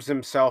grabs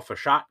himself a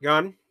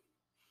shotgun,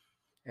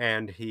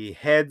 and he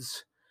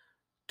heads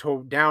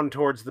down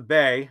towards the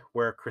bay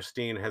where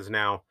Christine has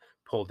now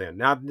pulled in.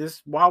 Now,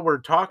 while we're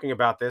talking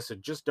about this,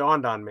 it just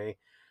dawned on me,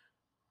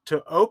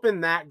 to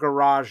open that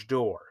garage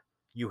door,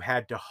 you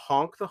had to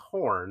honk the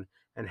horn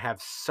and have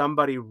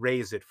somebody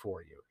raise it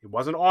for you. It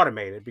wasn't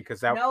automated because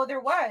that. No, there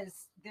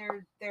was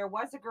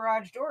a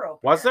garage door opener.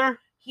 Was there?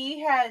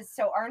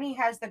 Arnie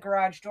has the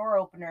garage door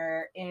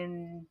opener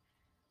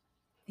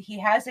he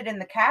has it in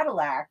the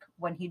Cadillac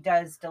when he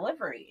does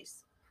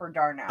deliveries for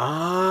Darnell.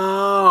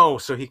 Oh,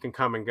 so he can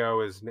come and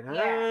go as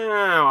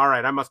all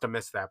right. I must have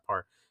missed that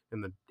part in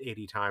the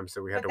 80 times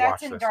that we had to watch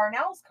this. That's in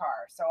Darnell's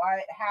car. So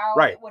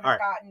it would have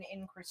gotten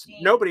in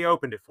Christine. Nobody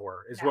opened it for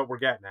her is what we're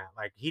getting at.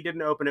 Like, he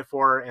didn't open it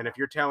for her, and if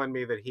you're telling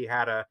me that he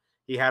had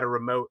a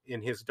remote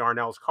in his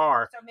Darnell's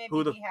car, so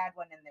maybe he had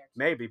one in there too.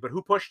 Maybe, but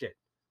who pushed it?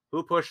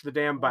 Who pushed the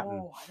damn button?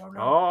 Oh, I don't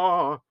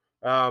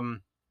know.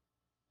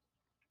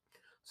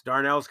 So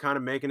Darnell's kind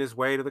of making his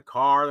way to the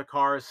car. The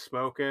car is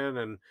smoking,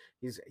 and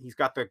he's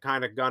got the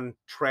kind of gun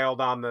trailed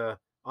on the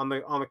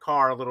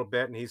car a little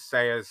bit, and he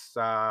says,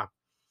 I'm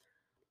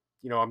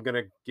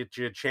gonna get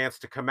you a chance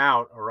to come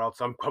out, or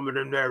else I'm coming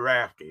in there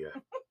after you.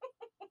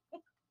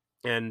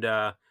 And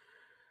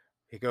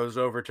he goes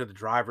over to the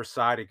driver's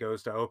side. He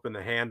goes to open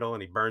the handle,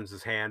 and he burns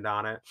his hand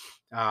on it.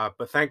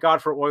 But thank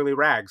God for oily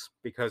rags,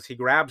 because he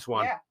grabs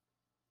one. Yeah,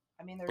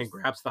 I mean, he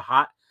grabs the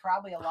hot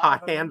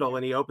handle,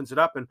 and he opens it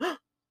up, and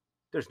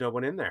there's no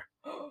one in there.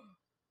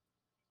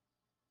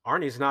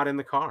 Arnie's not in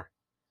the car,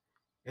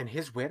 and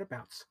his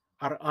whereabouts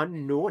are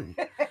unknown.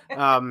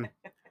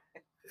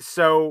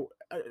 So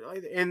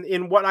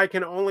in what I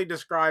can only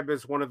describe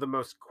as one of the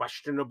most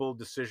questionable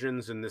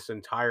decisions in this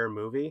entire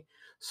movie,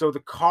 so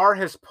the car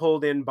has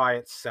pulled in by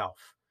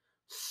itself,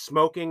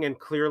 smoking, and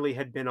clearly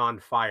had been on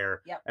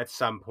fire at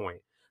some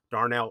point.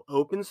 Darnell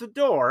opens the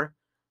door,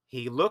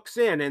 he looks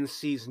in and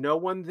sees no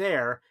one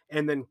there,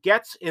 and then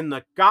gets in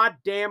the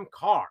goddamn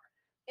car.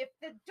 If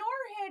the door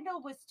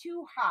handle was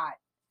too hot,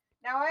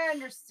 now I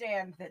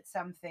understand that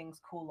some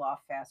things cool off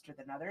faster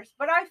than others,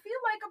 but I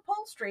feel like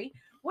upholstery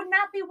would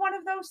not be one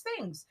of those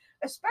things,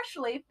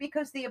 especially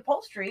because the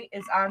upholstery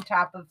is on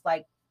top of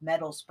like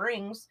metal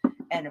springs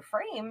and a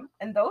frame,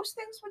 and those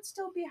things would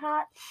still be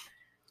hot.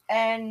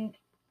 And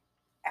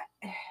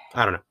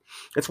I don't know.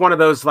 It's one of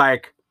those,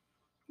 like,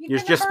 you're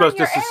just supposed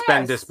to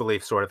suspend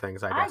disbelief sort of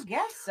things, I guess. I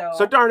guess so.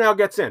 So Darnell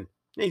gets in.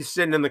 He's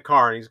sitting in the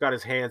car, and he's got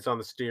his hands on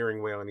the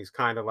steering wheel, and he's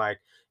kind of like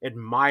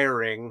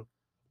admiring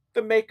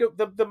the make of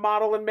the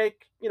model and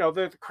make,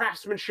 the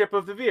craftsmanship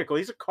of the vehicle.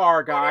 He's a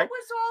car guy. But it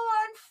was all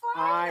on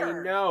fire.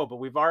 I know, but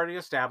we've already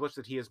established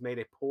that he has made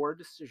a poor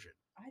decision.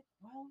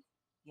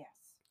 Yes.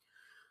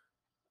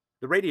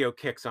 The radio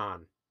kicks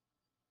on,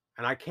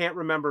 and I can't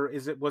remember.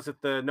 It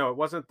wasn't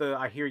the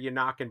I hear you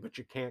knocking, but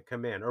you can't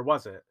come in, or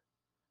was it?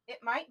 It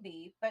might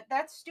be, but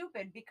that's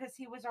stupid because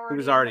he was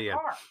already in the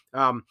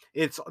car.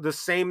 It's the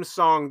same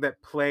song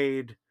that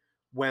played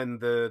when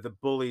the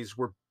bullies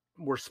were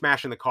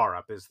smashing the car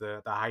up, is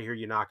the I hear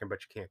you knocking, but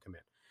you can't come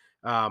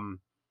in.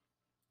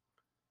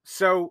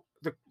 So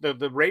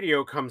the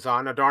radio comes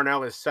on. Now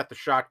Darnell has set the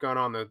shotgun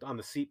on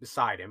the seat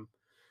beside him,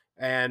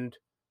 and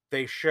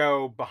they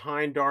show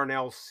behind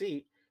Darnell's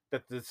seat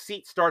that the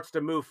seat starts to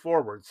move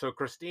forward. So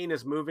Christine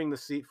is moving the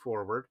seat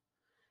forward,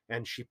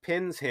 and she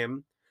pins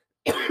him.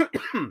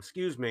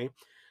 Excuse me.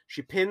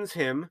 She pins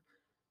him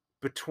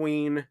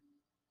between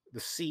the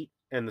seat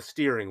and the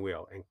steering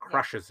wheel and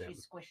crushes him.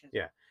 She squishes him.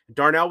 Yeah.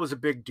 Darnell was a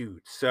big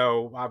dude,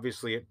 so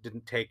obviously it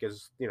didn't take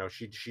as,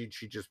 she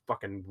just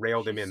fucking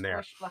railed She him in there.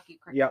 squished Lucky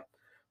Cricket. Yep.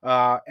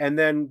 And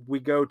then we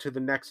go to the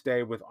next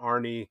day with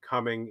Arnie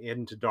coming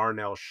into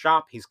Darnell's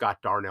shop. He's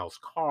got Darnell's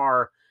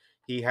car.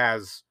 He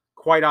has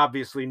quite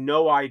obviously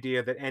no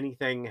idea that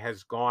anything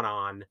has gone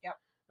on. Yep.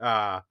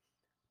 Uh,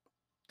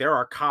 there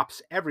are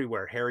cops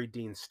everywhere. Harry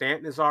Dean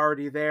Stanton is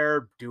already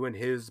there doing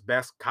his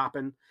best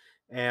copping.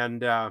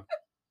 And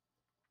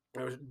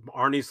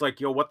Arnie's like,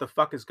 yo, what the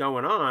fuck is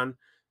going on?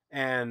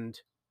 And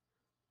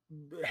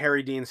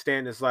Harry Dean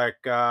Stanton is like,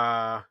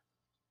 yo,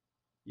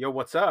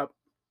 what's up?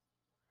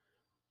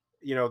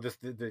 This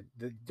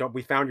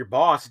we found your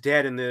boss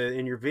dead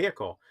in your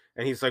vehicle.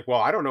 And he's like, well,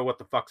 I don't know what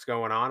the fuck's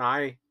going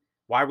on.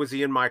 Why was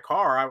he in my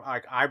car?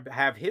 I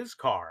have his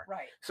car.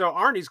 Right. So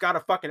Arnie's got a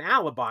fucking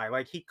alibi.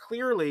 Like he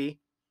clearly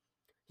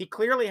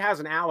has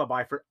an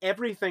alibi for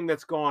everything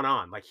that's gone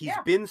on. Like he's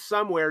been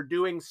somewhere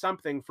doing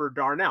something for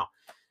Darnell.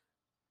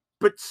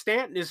 But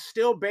Stanton is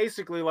still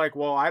basically like,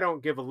 well, I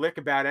don't give a lick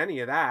about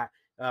any of that.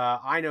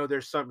 I know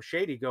there's something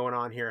shady going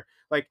on here.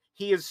 Like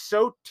he is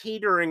so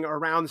teetering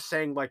around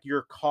saying like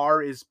your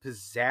car is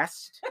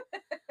possessed,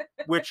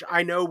 which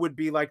I know would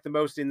be like the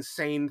most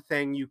insane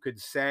thing you could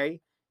say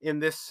in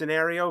this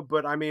scenario.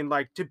 But I mean,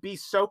 like to be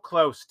so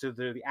close to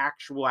the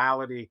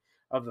actuality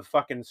of the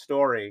fucking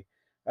story.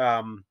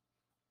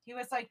 He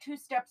was like 2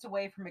 steps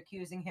away from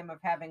accusing him of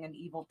having an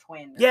evil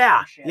twin.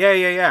 Yeah.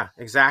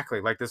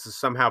 Exactly. Like this has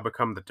somehow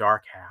become the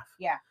dark half.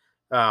 Yeah.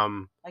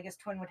 Like his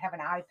twin would have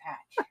an eye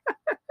patch.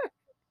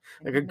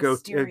 Like a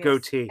goatee.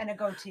 And a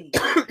goatee.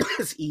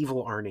 It's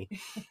evil Arnie.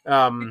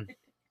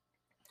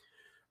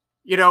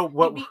 You know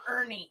what? He'd be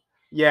Ernie.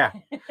 Yeah.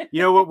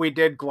 You know what we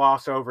did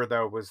gloss over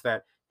though was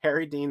that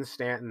Harry Dean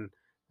Stanton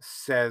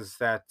says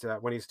that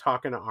when he's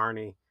talking to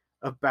Arnie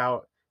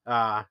about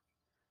how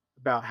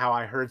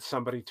I heard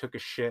somebody took a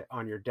shit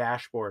on your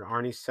dashboard,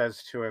 Arnie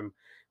says to him,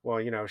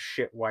 "Well,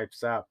 shit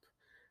wipes up,"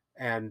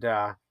 and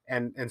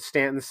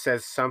Stanton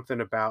says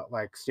something about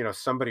like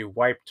somebody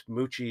wiped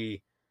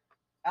Moochie.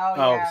 Oh,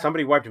 yeah.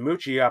 Somebody wiped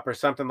Moochie up or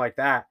something like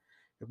that.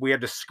 We had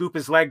to scoop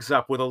his legs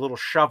up with a little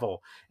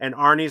shovel. And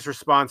Arnie's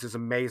response is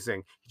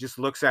amazing. He just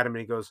looks at him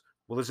and he goes,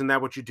 well, isn't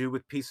that what you do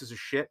with pieces of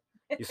shit?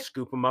 You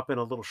scoop them up in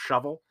a little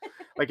shovel.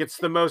 Like it's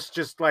the most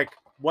just like,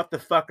 what the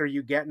fuck are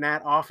you getting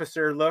at,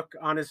 officer look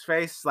on his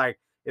face? Like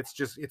it's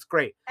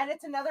great. And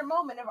it's another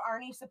moment of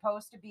Arnie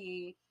supposed to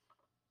be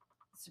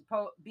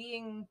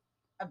being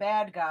a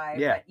bad guy.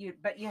 Yeah.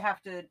 But you have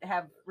to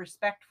have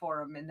respect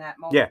for him in that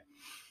moment.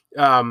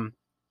 Yeah.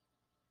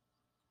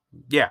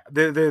 Yeah,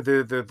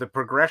 the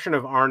progression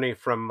of Arnie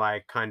from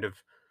like kind of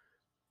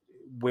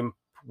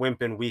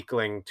wimp and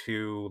weakling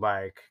to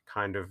like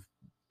kind of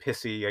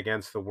pissy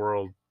against the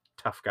world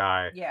tough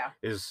guy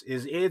is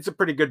it's a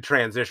pretty good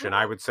transition.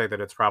 I would say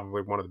that it's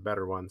probably one of the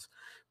better ones.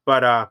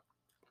 But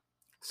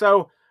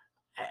so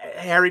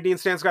Harry Dean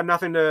Stanton's got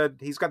nothing to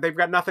they've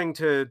got nothing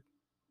to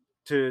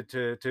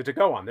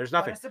go on. There's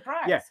nothing. What a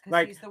surprise. Yeah,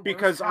 like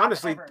because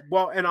honestly,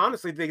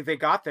 ever. they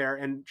got there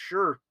and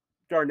sure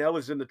Darnell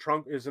is in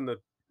the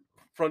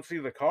front seat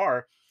of the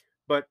car,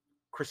 but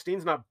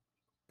Christine's not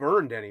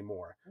burned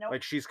anymore. Nope.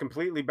 Like she's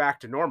completely back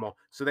to normal,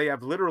 so they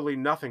have literally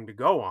nothing to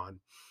go on.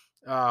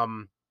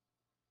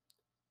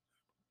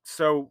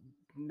 So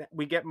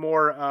we get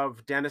more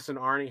of Dennis and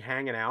Arnie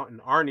hanging out,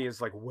 and Arnie is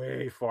like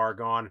way far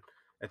gone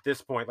at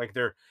this point. Like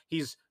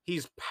he's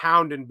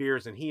pounding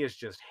beers and he is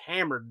just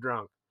hammered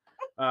drunk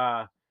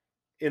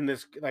in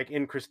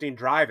Christine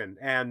driving,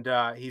 and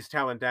he's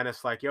telling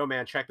Dennis like, yo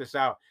man, check this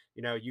out,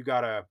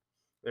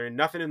 there ain't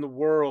nothing in the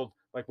world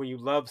like when you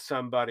love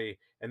somebody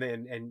and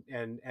then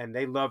and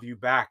they love you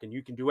back and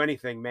you can do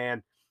anything,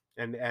 man.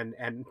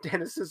 And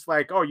Dennis is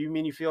like, oh, you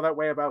mean you feel that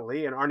way about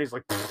Lee? And Arnie's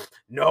like,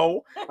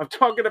 no, I'm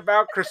talking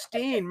about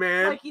Christine,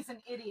 man. Like he's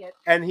an idiot.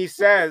 And he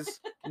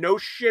says, no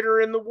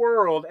shitter in the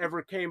world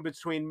ever came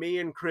between me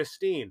and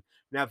Christine.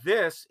 Now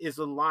this is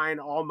a line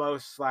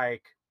almost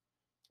like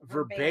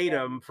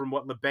verbatim from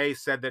what LeBay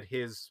said that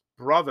his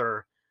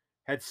brother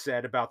had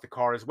said about the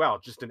car as well.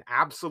 Just an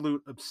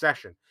absolute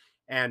obsession.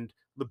 And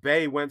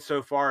LeBay went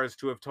so far as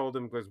to have told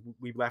him, because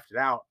we left it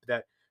out,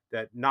 that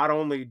not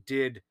only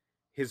did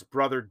his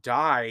brother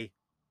die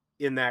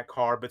in that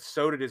car, but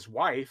so did his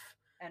wife,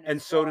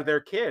 and so did their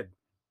kid.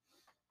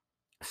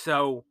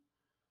 So,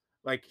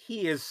 like,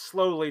 he is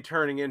slowly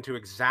turning into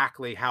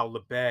exactly how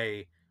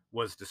LeBay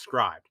was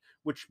described,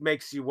 which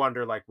makes you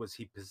wonder, like, was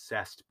he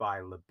possessed by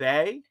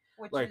LeBay?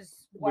 Which like,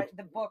 is what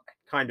the book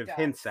kind of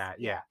hints at,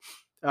 yeah.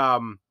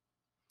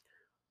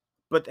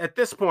 But at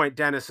this point,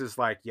 Dennis is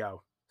like,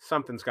 yo,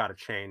 something's got to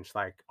change.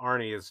 Like,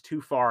 Arnie is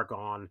too far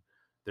gone.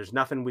 There's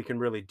nothing we can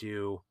really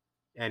do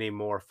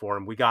anymore for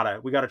him. We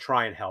gotta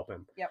try and help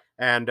him. Yep.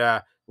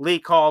 And Lee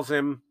calls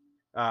him,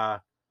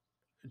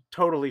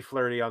 totally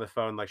flirty on the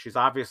phone. Like she's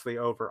obviously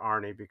over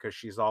Arnie because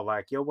she's all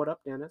like, yo, what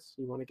up, Dennis?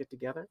 You want to get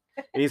together?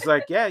 And he's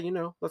like, yeah,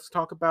 let's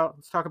talk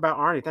about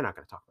Arnie. They're not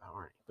going to talk about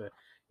Arnie, but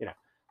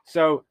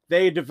so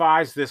they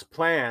devise this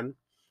plan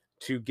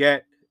to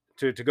get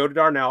to go to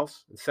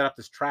Darnell's and set up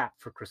this trap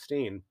for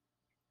Christine.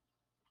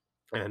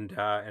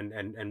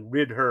 and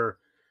rid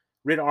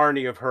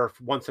Arnie of her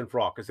once and for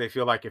all, because they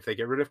feel like if they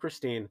get rid of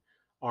Christine,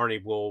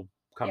 Arnie will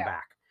come Yeah.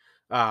 back.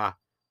 Uh,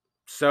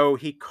 so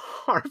he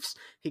carves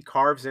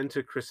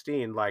into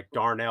Christine like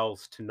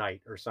Darnell's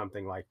Tonight or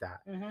something like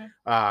that. Hmm.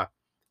 Uh,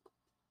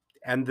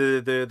 and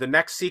the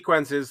next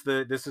sequence is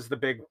this is the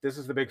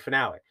big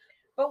finale.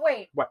 But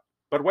wait. What?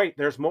 But wait,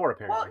 there's more Well,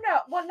 apparently. no.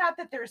 Well, not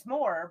that there's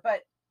more,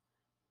 but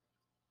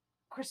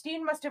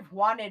Christine must have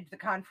wanted the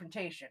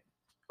confrontation.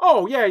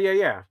 Oh yeah, yeah,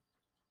 yeah.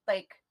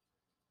 Like,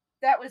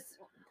 that was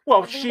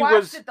Well, when we she watched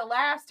was it the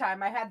last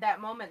time. I had that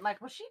moment,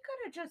 like, well, she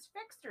could have just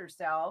fixed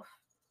herself,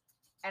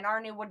 and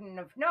Arnie wouldn't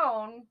have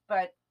known.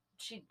 But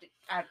she,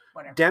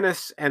 whatever.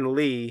 Dennis and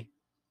Lee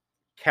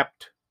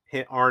kept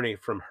Arnie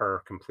from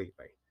her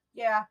completely.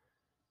 Yeah.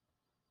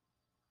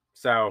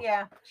 So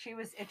Yeah, she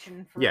was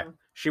itching for yeah,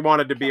 she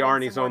wanted to be killing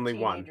some Arnie's more only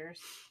one. teenagers.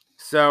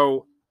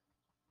 So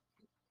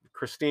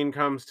Christine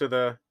comes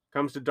to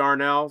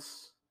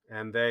Darnell's,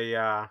 and they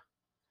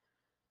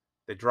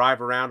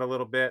drive around a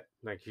little bit.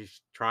 Like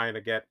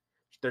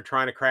they're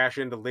trying to crash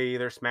into Lee.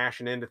 They're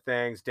smashing into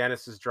things.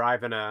 Dennis is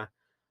driving a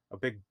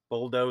big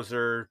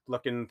bulldozer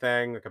looking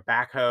thing, like a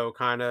backhoe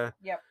kind of.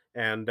 Yep.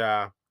 And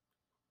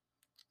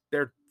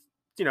they're,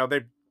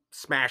 they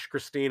smash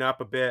Christine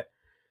up a bit,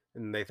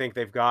 and they think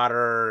they've got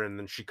her. And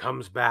then she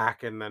comes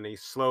back, and then he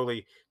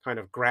slowly kind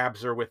of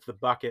grabs her with the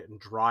bucket and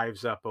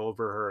drives up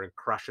over her and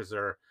crushes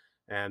her.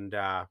 And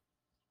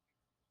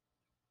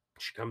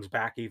she comes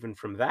back even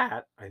from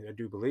that, I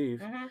do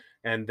believe. Hmm.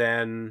 And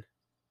then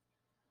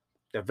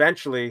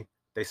eventually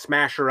they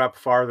smash her up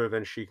farther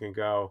than she can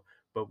go.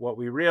 But what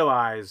we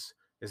realize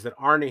is that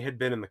Arnie had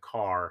been in the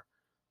car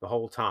the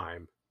whole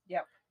time.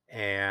 Yep.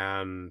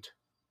 And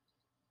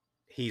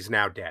he's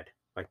now dead.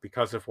 Like,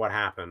 because of what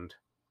happened,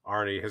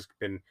 Arnie has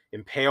been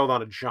impaled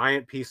on a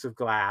giant piece of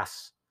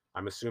glass.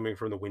 I'm assuming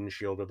from the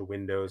windshield or the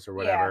windows or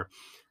whatever.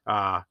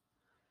 Yeah.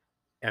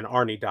 And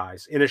Arnie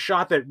dies in a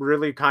shot that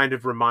really kind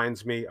of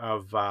reminds me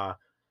of,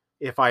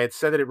 if I had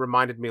said that it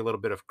reminded me a little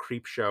bit of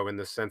Creepshow, in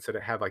the sense that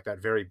it had like that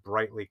very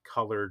brightly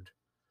colored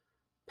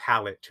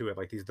palette to it,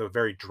 like the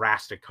very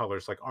drastic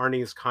colors. Like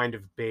Arnie is kind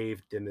of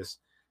bathed in this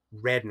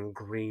red and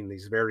green,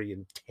 these very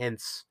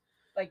intense,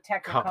 like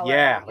Technicolor.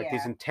 Yeah, like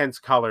these intense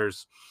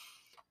colors.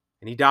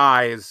 And he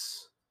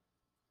dies.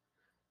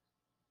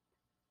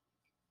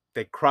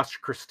 They crush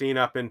Christine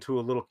up into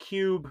a little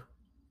cube.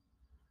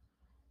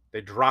 They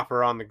drop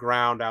her on the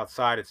ground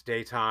outside. It's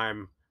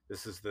daytime.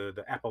 This is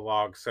the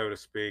epilogue, so to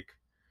speak.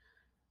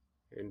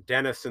 And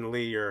Dennis and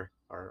Lee are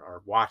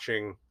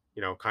watching,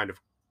 kind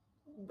of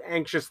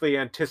anxiously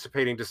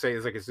anticipating to say,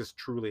 is this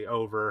truly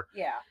over?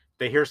 Yeah.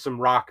 They hear some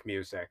rock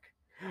music,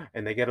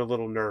 and they get a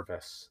little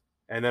nervous.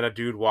 And then a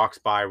dude walks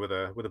by with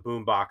a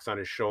boombox on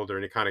his shoulder,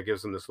 and he kind of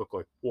gives them this look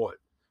like, what?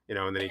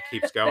 And then he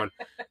keeps going.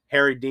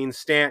 Harry Dean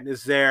Stanton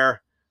is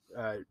there.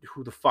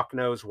 Who the fuck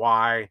knows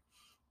why?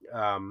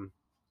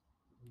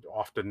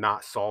 Off to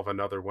not solve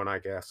another one, I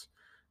guess.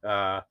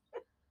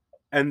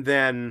 And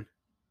then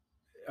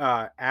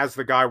as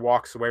the guy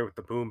walks away with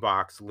the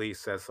boombox, Lee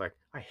says, like,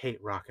 I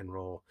hate rock and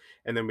roll.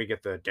 And then we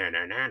get the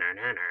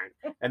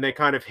and they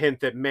kind of hint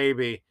that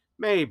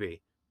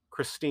maybe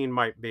Christine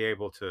might be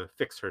able to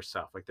fix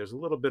herself. Like, there's a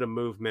little bit of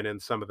movement in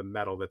some of the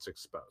metal that's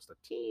exposed,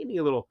 a teeny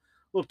little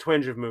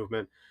twinge of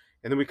movement.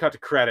 And then we cut to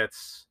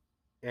credits,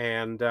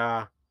 and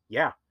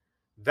yeah,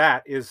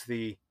 that is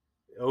the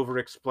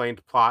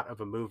over-explained plot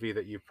of a movie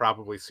that you've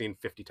probably seen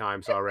 50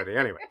 times already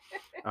anyway,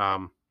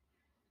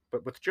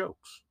 but with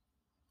jokes.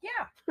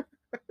 Yeah.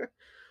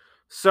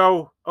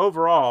 So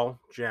overall,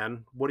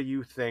 Jen, what do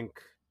you think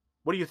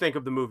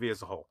of the movie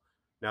as a whole,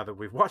 now that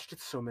we've watched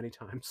it so many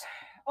times?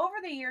 Over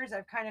the years,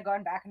 I've kind of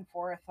gone back and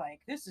forth,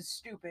 like, this is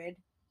stupid.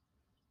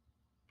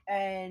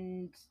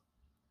 And,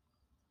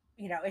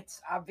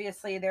 it's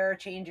obviously there are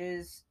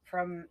changes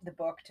from the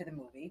book to the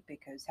movie,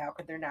 because how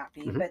could there not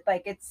be? Mm-hmm. But,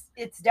 like,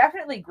 it's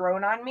definitely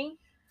grown on me.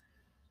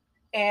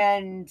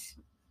 And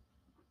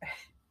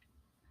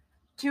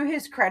to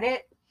his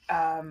credit,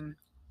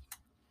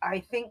 I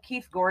think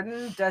Keith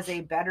Gordon does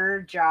a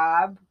better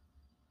job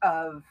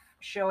of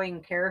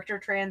showing character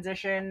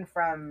transition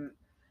from,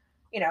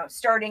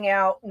 starting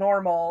out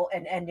normal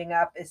and ending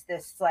up as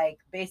this, like,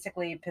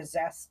 basically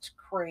possessed,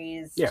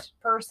 crazed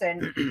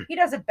person. He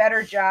does a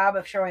better job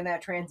of showing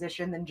that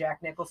transition than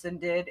Jack Nicholson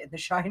did in The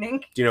Shining.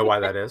 Do you know why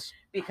that is?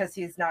 Because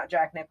he's not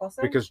Jack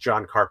Nicholson? Because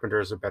John Carpenter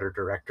is a better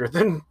director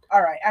than...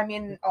 All right. I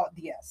mean,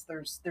 yes,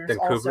 there's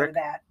also Kubrick.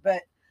 That.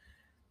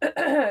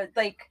 But,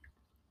 like,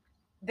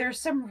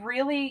 there's some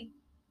really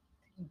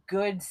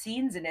good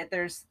scenes in it.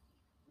 There's,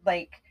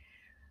 like,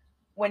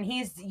 when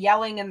he's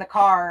yelling in the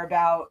car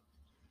about,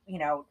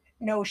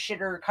 no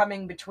shitter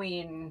coming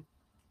between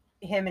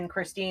him and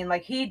Christine,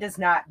 like, he does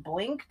not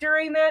blink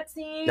during that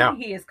scene. No.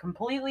 He is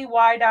completely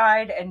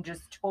wide-eyed and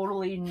just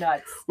totally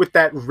nuts. With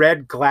that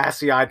red,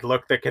 glassy-eyed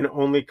look that can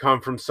only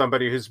come from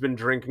somebody who's been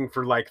drinking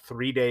for, like,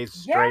 3 days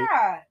straight.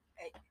 Yeah.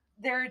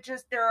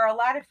 there are a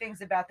lot of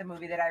things about the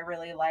movie that I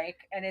really like,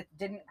 and it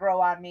didn't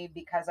grow on me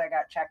because I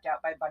got checked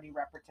out by Buddy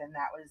Repperton.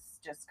 That was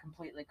just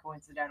completely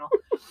coincidental.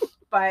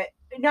 But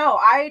no,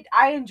 I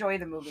enjoy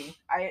the movie.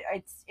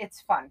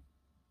 It's fun.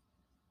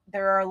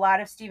 There are a lot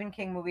of Stephen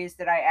King movies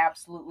that I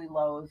absolutely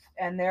loathe,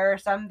 and there are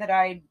some that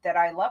I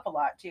love a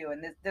lot too.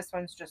 And this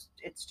one's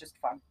it's just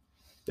fun.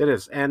 It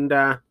is, and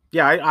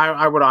yeah,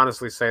 I would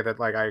honestly say that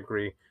like I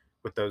agree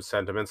with those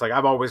sentiments. Like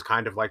I've always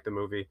kind of liked the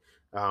movie.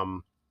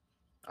 Um,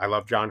 I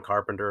love John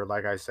Carpenter.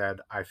 Like I said,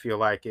 I feel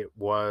like it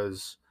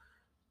was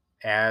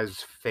as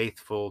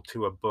faithful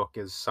to a book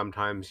as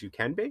sometimes you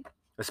can be,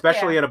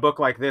 especially Yeah. in a book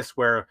like this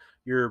where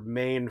your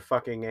main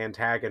fucking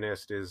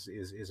antagonist is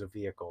a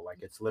vehicle. Like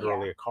it's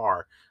literally Yeah. a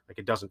car. Like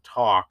it doesn't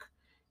talk.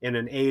 In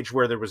an age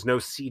where there was no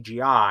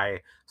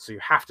CGI, so you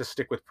have to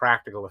stick with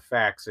practical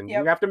effects and you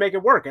Yep. have to make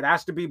it work. It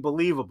has to be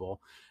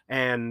believable.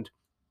 And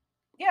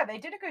Yeah, they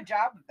did a good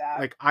job of that.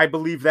 like I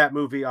believe that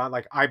movie on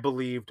like I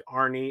believed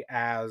Arnie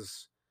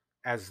as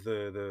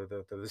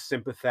the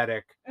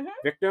sympathetic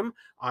victim.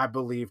 I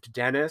believed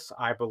Dennis.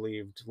 I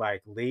believed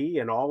like Lee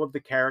and all of the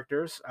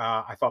characters.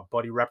 I thought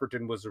Buddy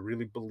Repperton was a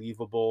really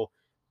believable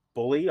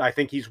bully. I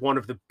think he's one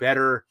of the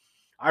better.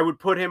 I would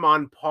put him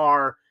on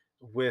par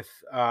with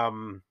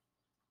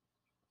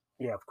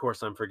yeah, of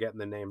course I'm forgetting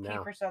the name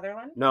now. Kiefer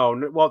Sutherland?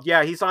 No, well,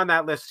 yeah, he's on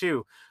that list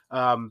too.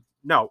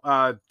 No,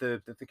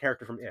 the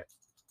character from It,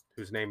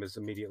 whose name is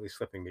immediately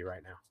slipping me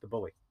right now. The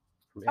bully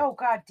from It. Oh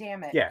god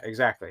damn it. Yeah,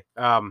 exactly.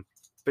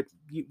 But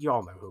you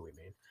all know who we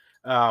mean.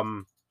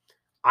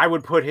 I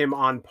would put him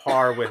on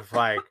par with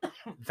like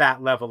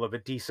that level of a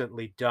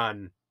decently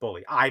done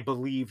bully. I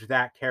believed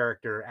that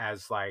character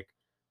as like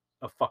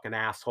a fucking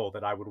asshole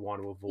that I would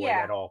want to avoid Yeah.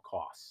 at all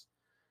costs.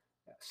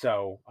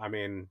 So, I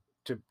mean,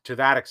 to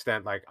that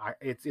extent, like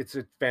it's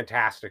a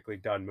fantastically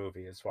done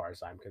movie as far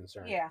as I'm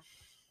concerned. Yeah.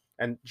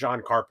 And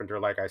John Carpenter,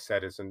 like I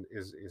said, is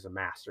a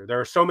master. There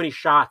are so many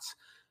shots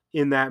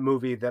in that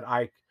movie that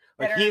I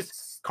like.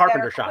 He's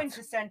Carpenter shots.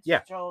 Quintessential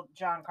Yeah, John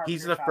Carpenter.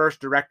 he's the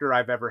first director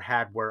I've ever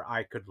had where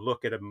I could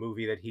look at a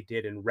movie that he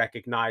did and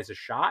recognize a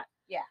shot.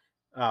 Yeah.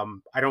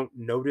 I don't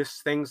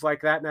notice things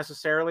like that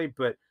necessarily,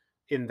 but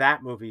in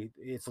that movie,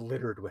 it's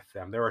littered with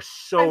them. There are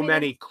so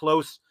many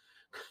close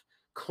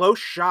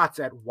shots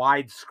at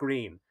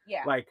widescreen.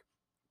 Yeah. Like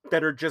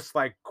that are just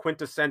like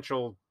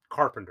quintessential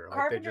Carpenter. Like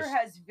Carpenter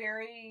has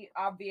very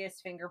obvious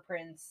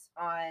fingerprints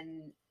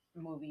on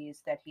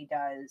movies that he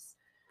does.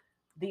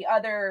 The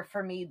other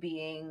for me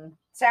being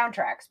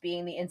soundtracks,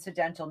 being the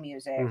incidental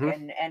music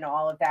and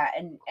all of that.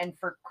 And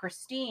for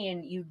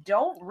Christine, you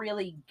don't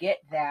really get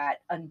that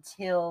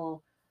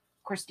until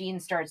Christine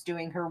starts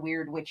doing her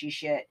weird witchy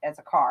shit as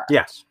a car.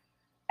 Yes.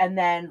 And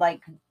then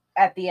like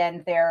at the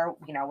end there,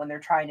 you know, when they're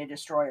trying to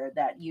destroy her,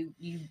 that you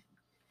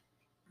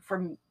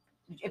from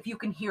if you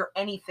can hear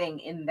anything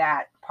in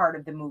that part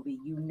of the movie,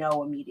 you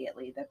know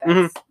immediately that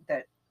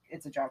that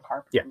it's a John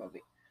Carpenter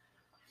movie.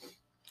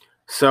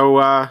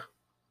 So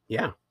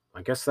yeah,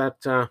 I guess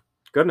that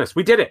goodness,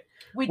 we did it.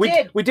 We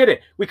did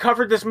it. We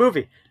covered this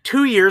movie.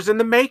 2 years in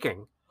the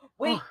making.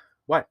 Wait.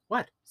 What?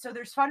 So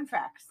there's fun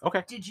facts.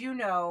 Okay. Did you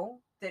know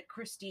that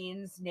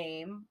Christine's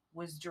name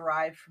was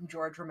derived from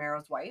George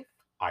Romero's wife?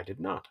 I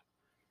did not.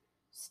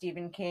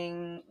 Stephen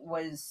King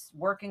was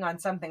working on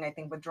something, I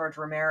think, with George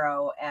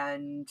Romero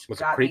and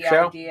got the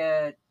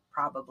idea,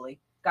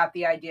 got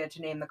the idea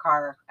to name the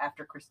car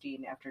after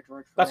Christine, after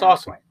George Romero's That's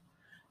awesome. wife.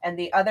 And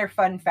the other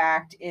fun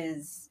fact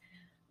is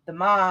the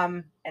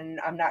mom, and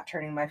I'm not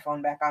turning my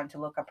phone back on to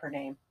look up her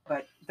name,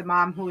 but the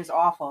mom who is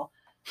awful.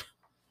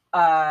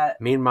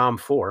 Mean Mom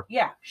 4.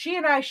 Yeah, she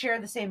and I share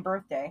the same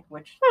birthday,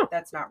 which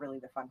that's not really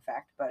the fun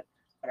fact, but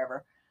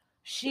whatever.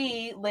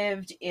 She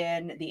lived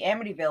in the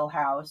Amityville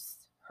house.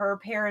 Her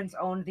parents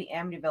owned the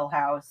Amityville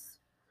house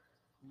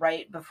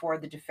right before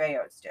the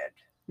DeFeos did.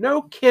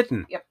 No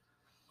kidding. Yep.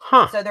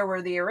 Huh. So there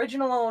were the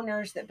original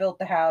owners that built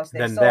the house.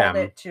 They sold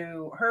it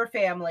to her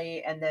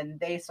family, and then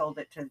they sold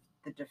it to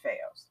the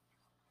DeFeos.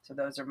 So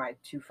those are my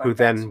two fun facts. Who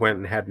then went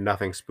and had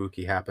nothing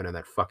spooky happen in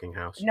that fucking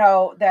house.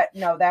 No, that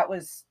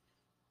was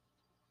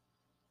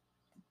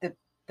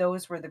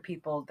those were the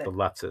people that the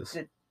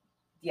Lutzes.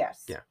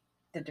 Yes. Yeah.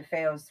 The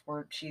DeFeos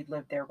she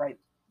lived there right.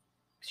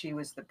 She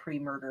was the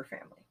pre-murder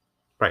family.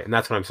 Right, and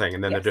that's what I'm saying.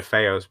 And then the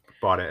DeFeos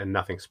bought it, and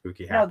nothing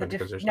spooky happened. The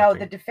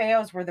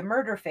DeFeos were the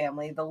murder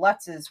family. The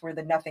Lutzes were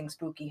the nothing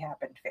spooky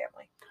happened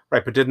family.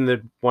 Right, but didn't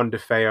the one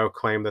DeFeo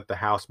claim that the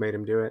house made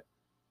him do it?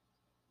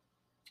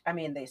 I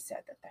mean, they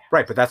said that.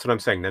 Right, but that's what I'm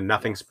saying. Then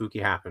nothing spooky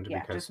happened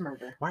because just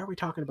murder. Why are we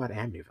talking about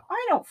Amityville?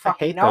 I don't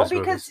fucking know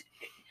because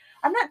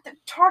I'm not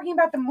talking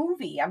about the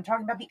movie. I'm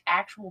talking about the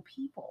actual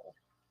people.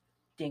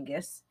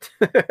 Dingus.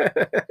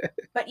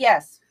 But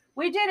yes,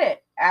 we did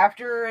it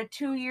after a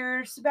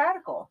 2-year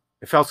sabbatical.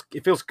 It feels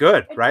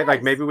good, right? Does.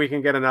 Like maybe we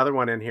can get another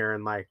one in here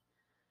and like,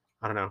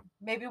 I don't know.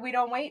 Maybe we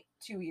don't wait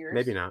 2 years.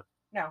 Maybe not.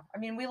 No, I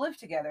mean we live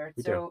together,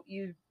 so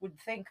you would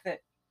think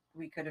that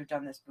we could have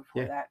done this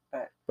before that,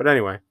 But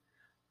anyway,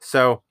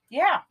 so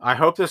yeah, I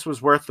hope this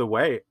was worth the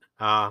wait.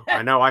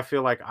 I know I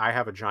feel like I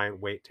have a giant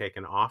weight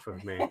taken off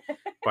of me,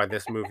 by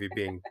this movie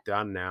being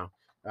done now.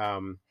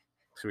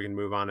 So we can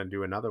move on and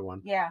do another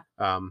one. Yeah.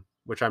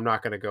 Which I'm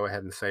not going to go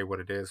ahead and say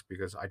what it is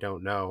because I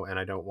don't know, and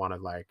I don't want to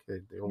I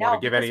don't want No, to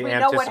give because any we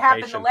know what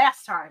happened the anticipation.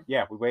 last time.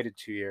 Yeah, we waited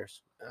 2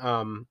 years.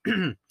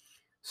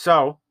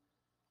 So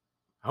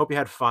I hope you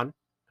had fun.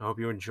 I hope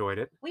you enjoyed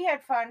it. We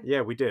had fun.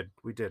 Yeah, we did.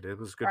 We did. It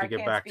was Or good to I get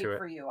can't back speak to it.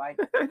 for you.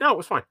 No, it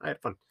was fine. I had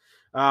fun.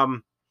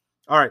 Um,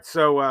 all right.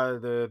 So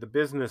the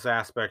business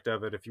aspect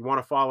of it. If you want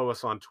to follow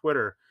us on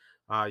Twitter,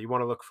 you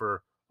want to look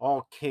for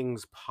All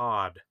Kings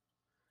Pod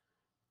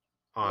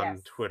on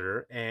Yes.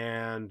 Twitter,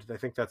 and I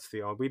think that's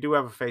the only. We do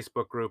have a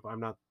Facebook group.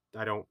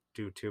 I don't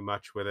do too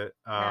much with it.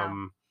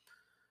 No.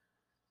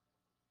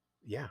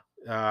 Yeah.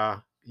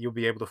 You'll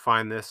be able to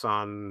find this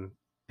on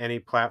any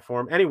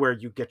platform, anywhere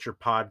you get your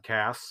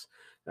podcasts.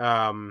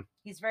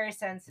 He's very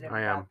sensitive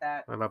I am. about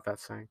that. I love that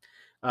saying.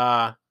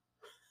 Uh,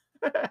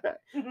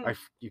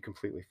 you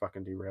completely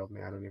fucking derailed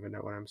me. I don't even know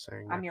what I'm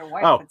saying I'm now. your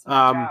wife. It's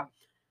my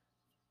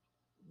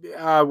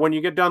job. When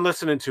you get done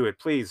listening to it,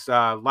 please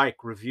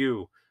like,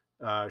 review,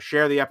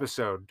 share the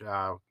episode.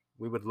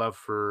 We would love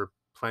for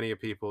plenty of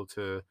people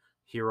to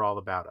hear all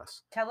about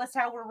us. Tell us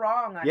how we're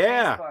wrong on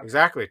Yeah, Facebook.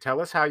 exactly. Tell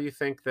us how you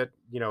think that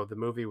the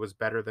movie was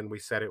better than we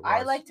said it was.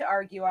 I like to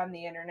argue on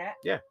the internet.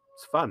 Yeah,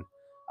 it's fun.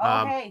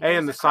 Oh, hey, Hey,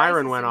 and there's the a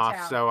siren crisis went in off,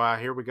 town. so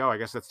here we go. I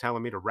guess that's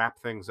telling me to wrap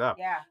things up.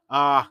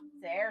 Yeah.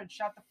 There, and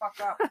shut the fuck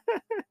up.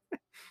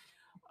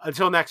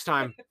 Until next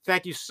time,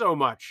 thank you so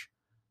much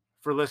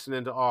for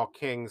listening to All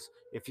Kings.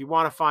 If you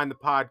want to find the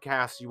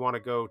podcast, you want to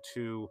go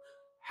to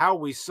How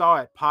We Saw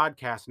It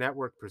Podcast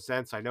Network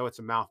Presents. I know it's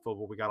a mouthful,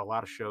 but we got a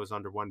lot of shows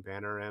under one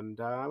banner, and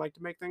I like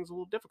to make things a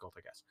little difficult,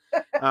 I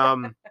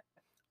guess.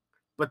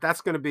 But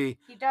that's going to be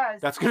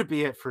that's going to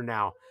be it for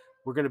now.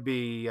 We're going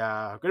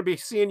to be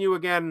seeing you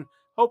again,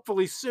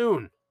 hopefully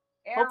soon.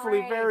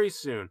 Hopefully very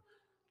soon.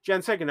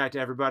 Jen, say goodnight to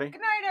everybody.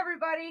 Good night,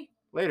 everybody.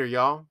 Later,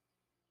 y'all.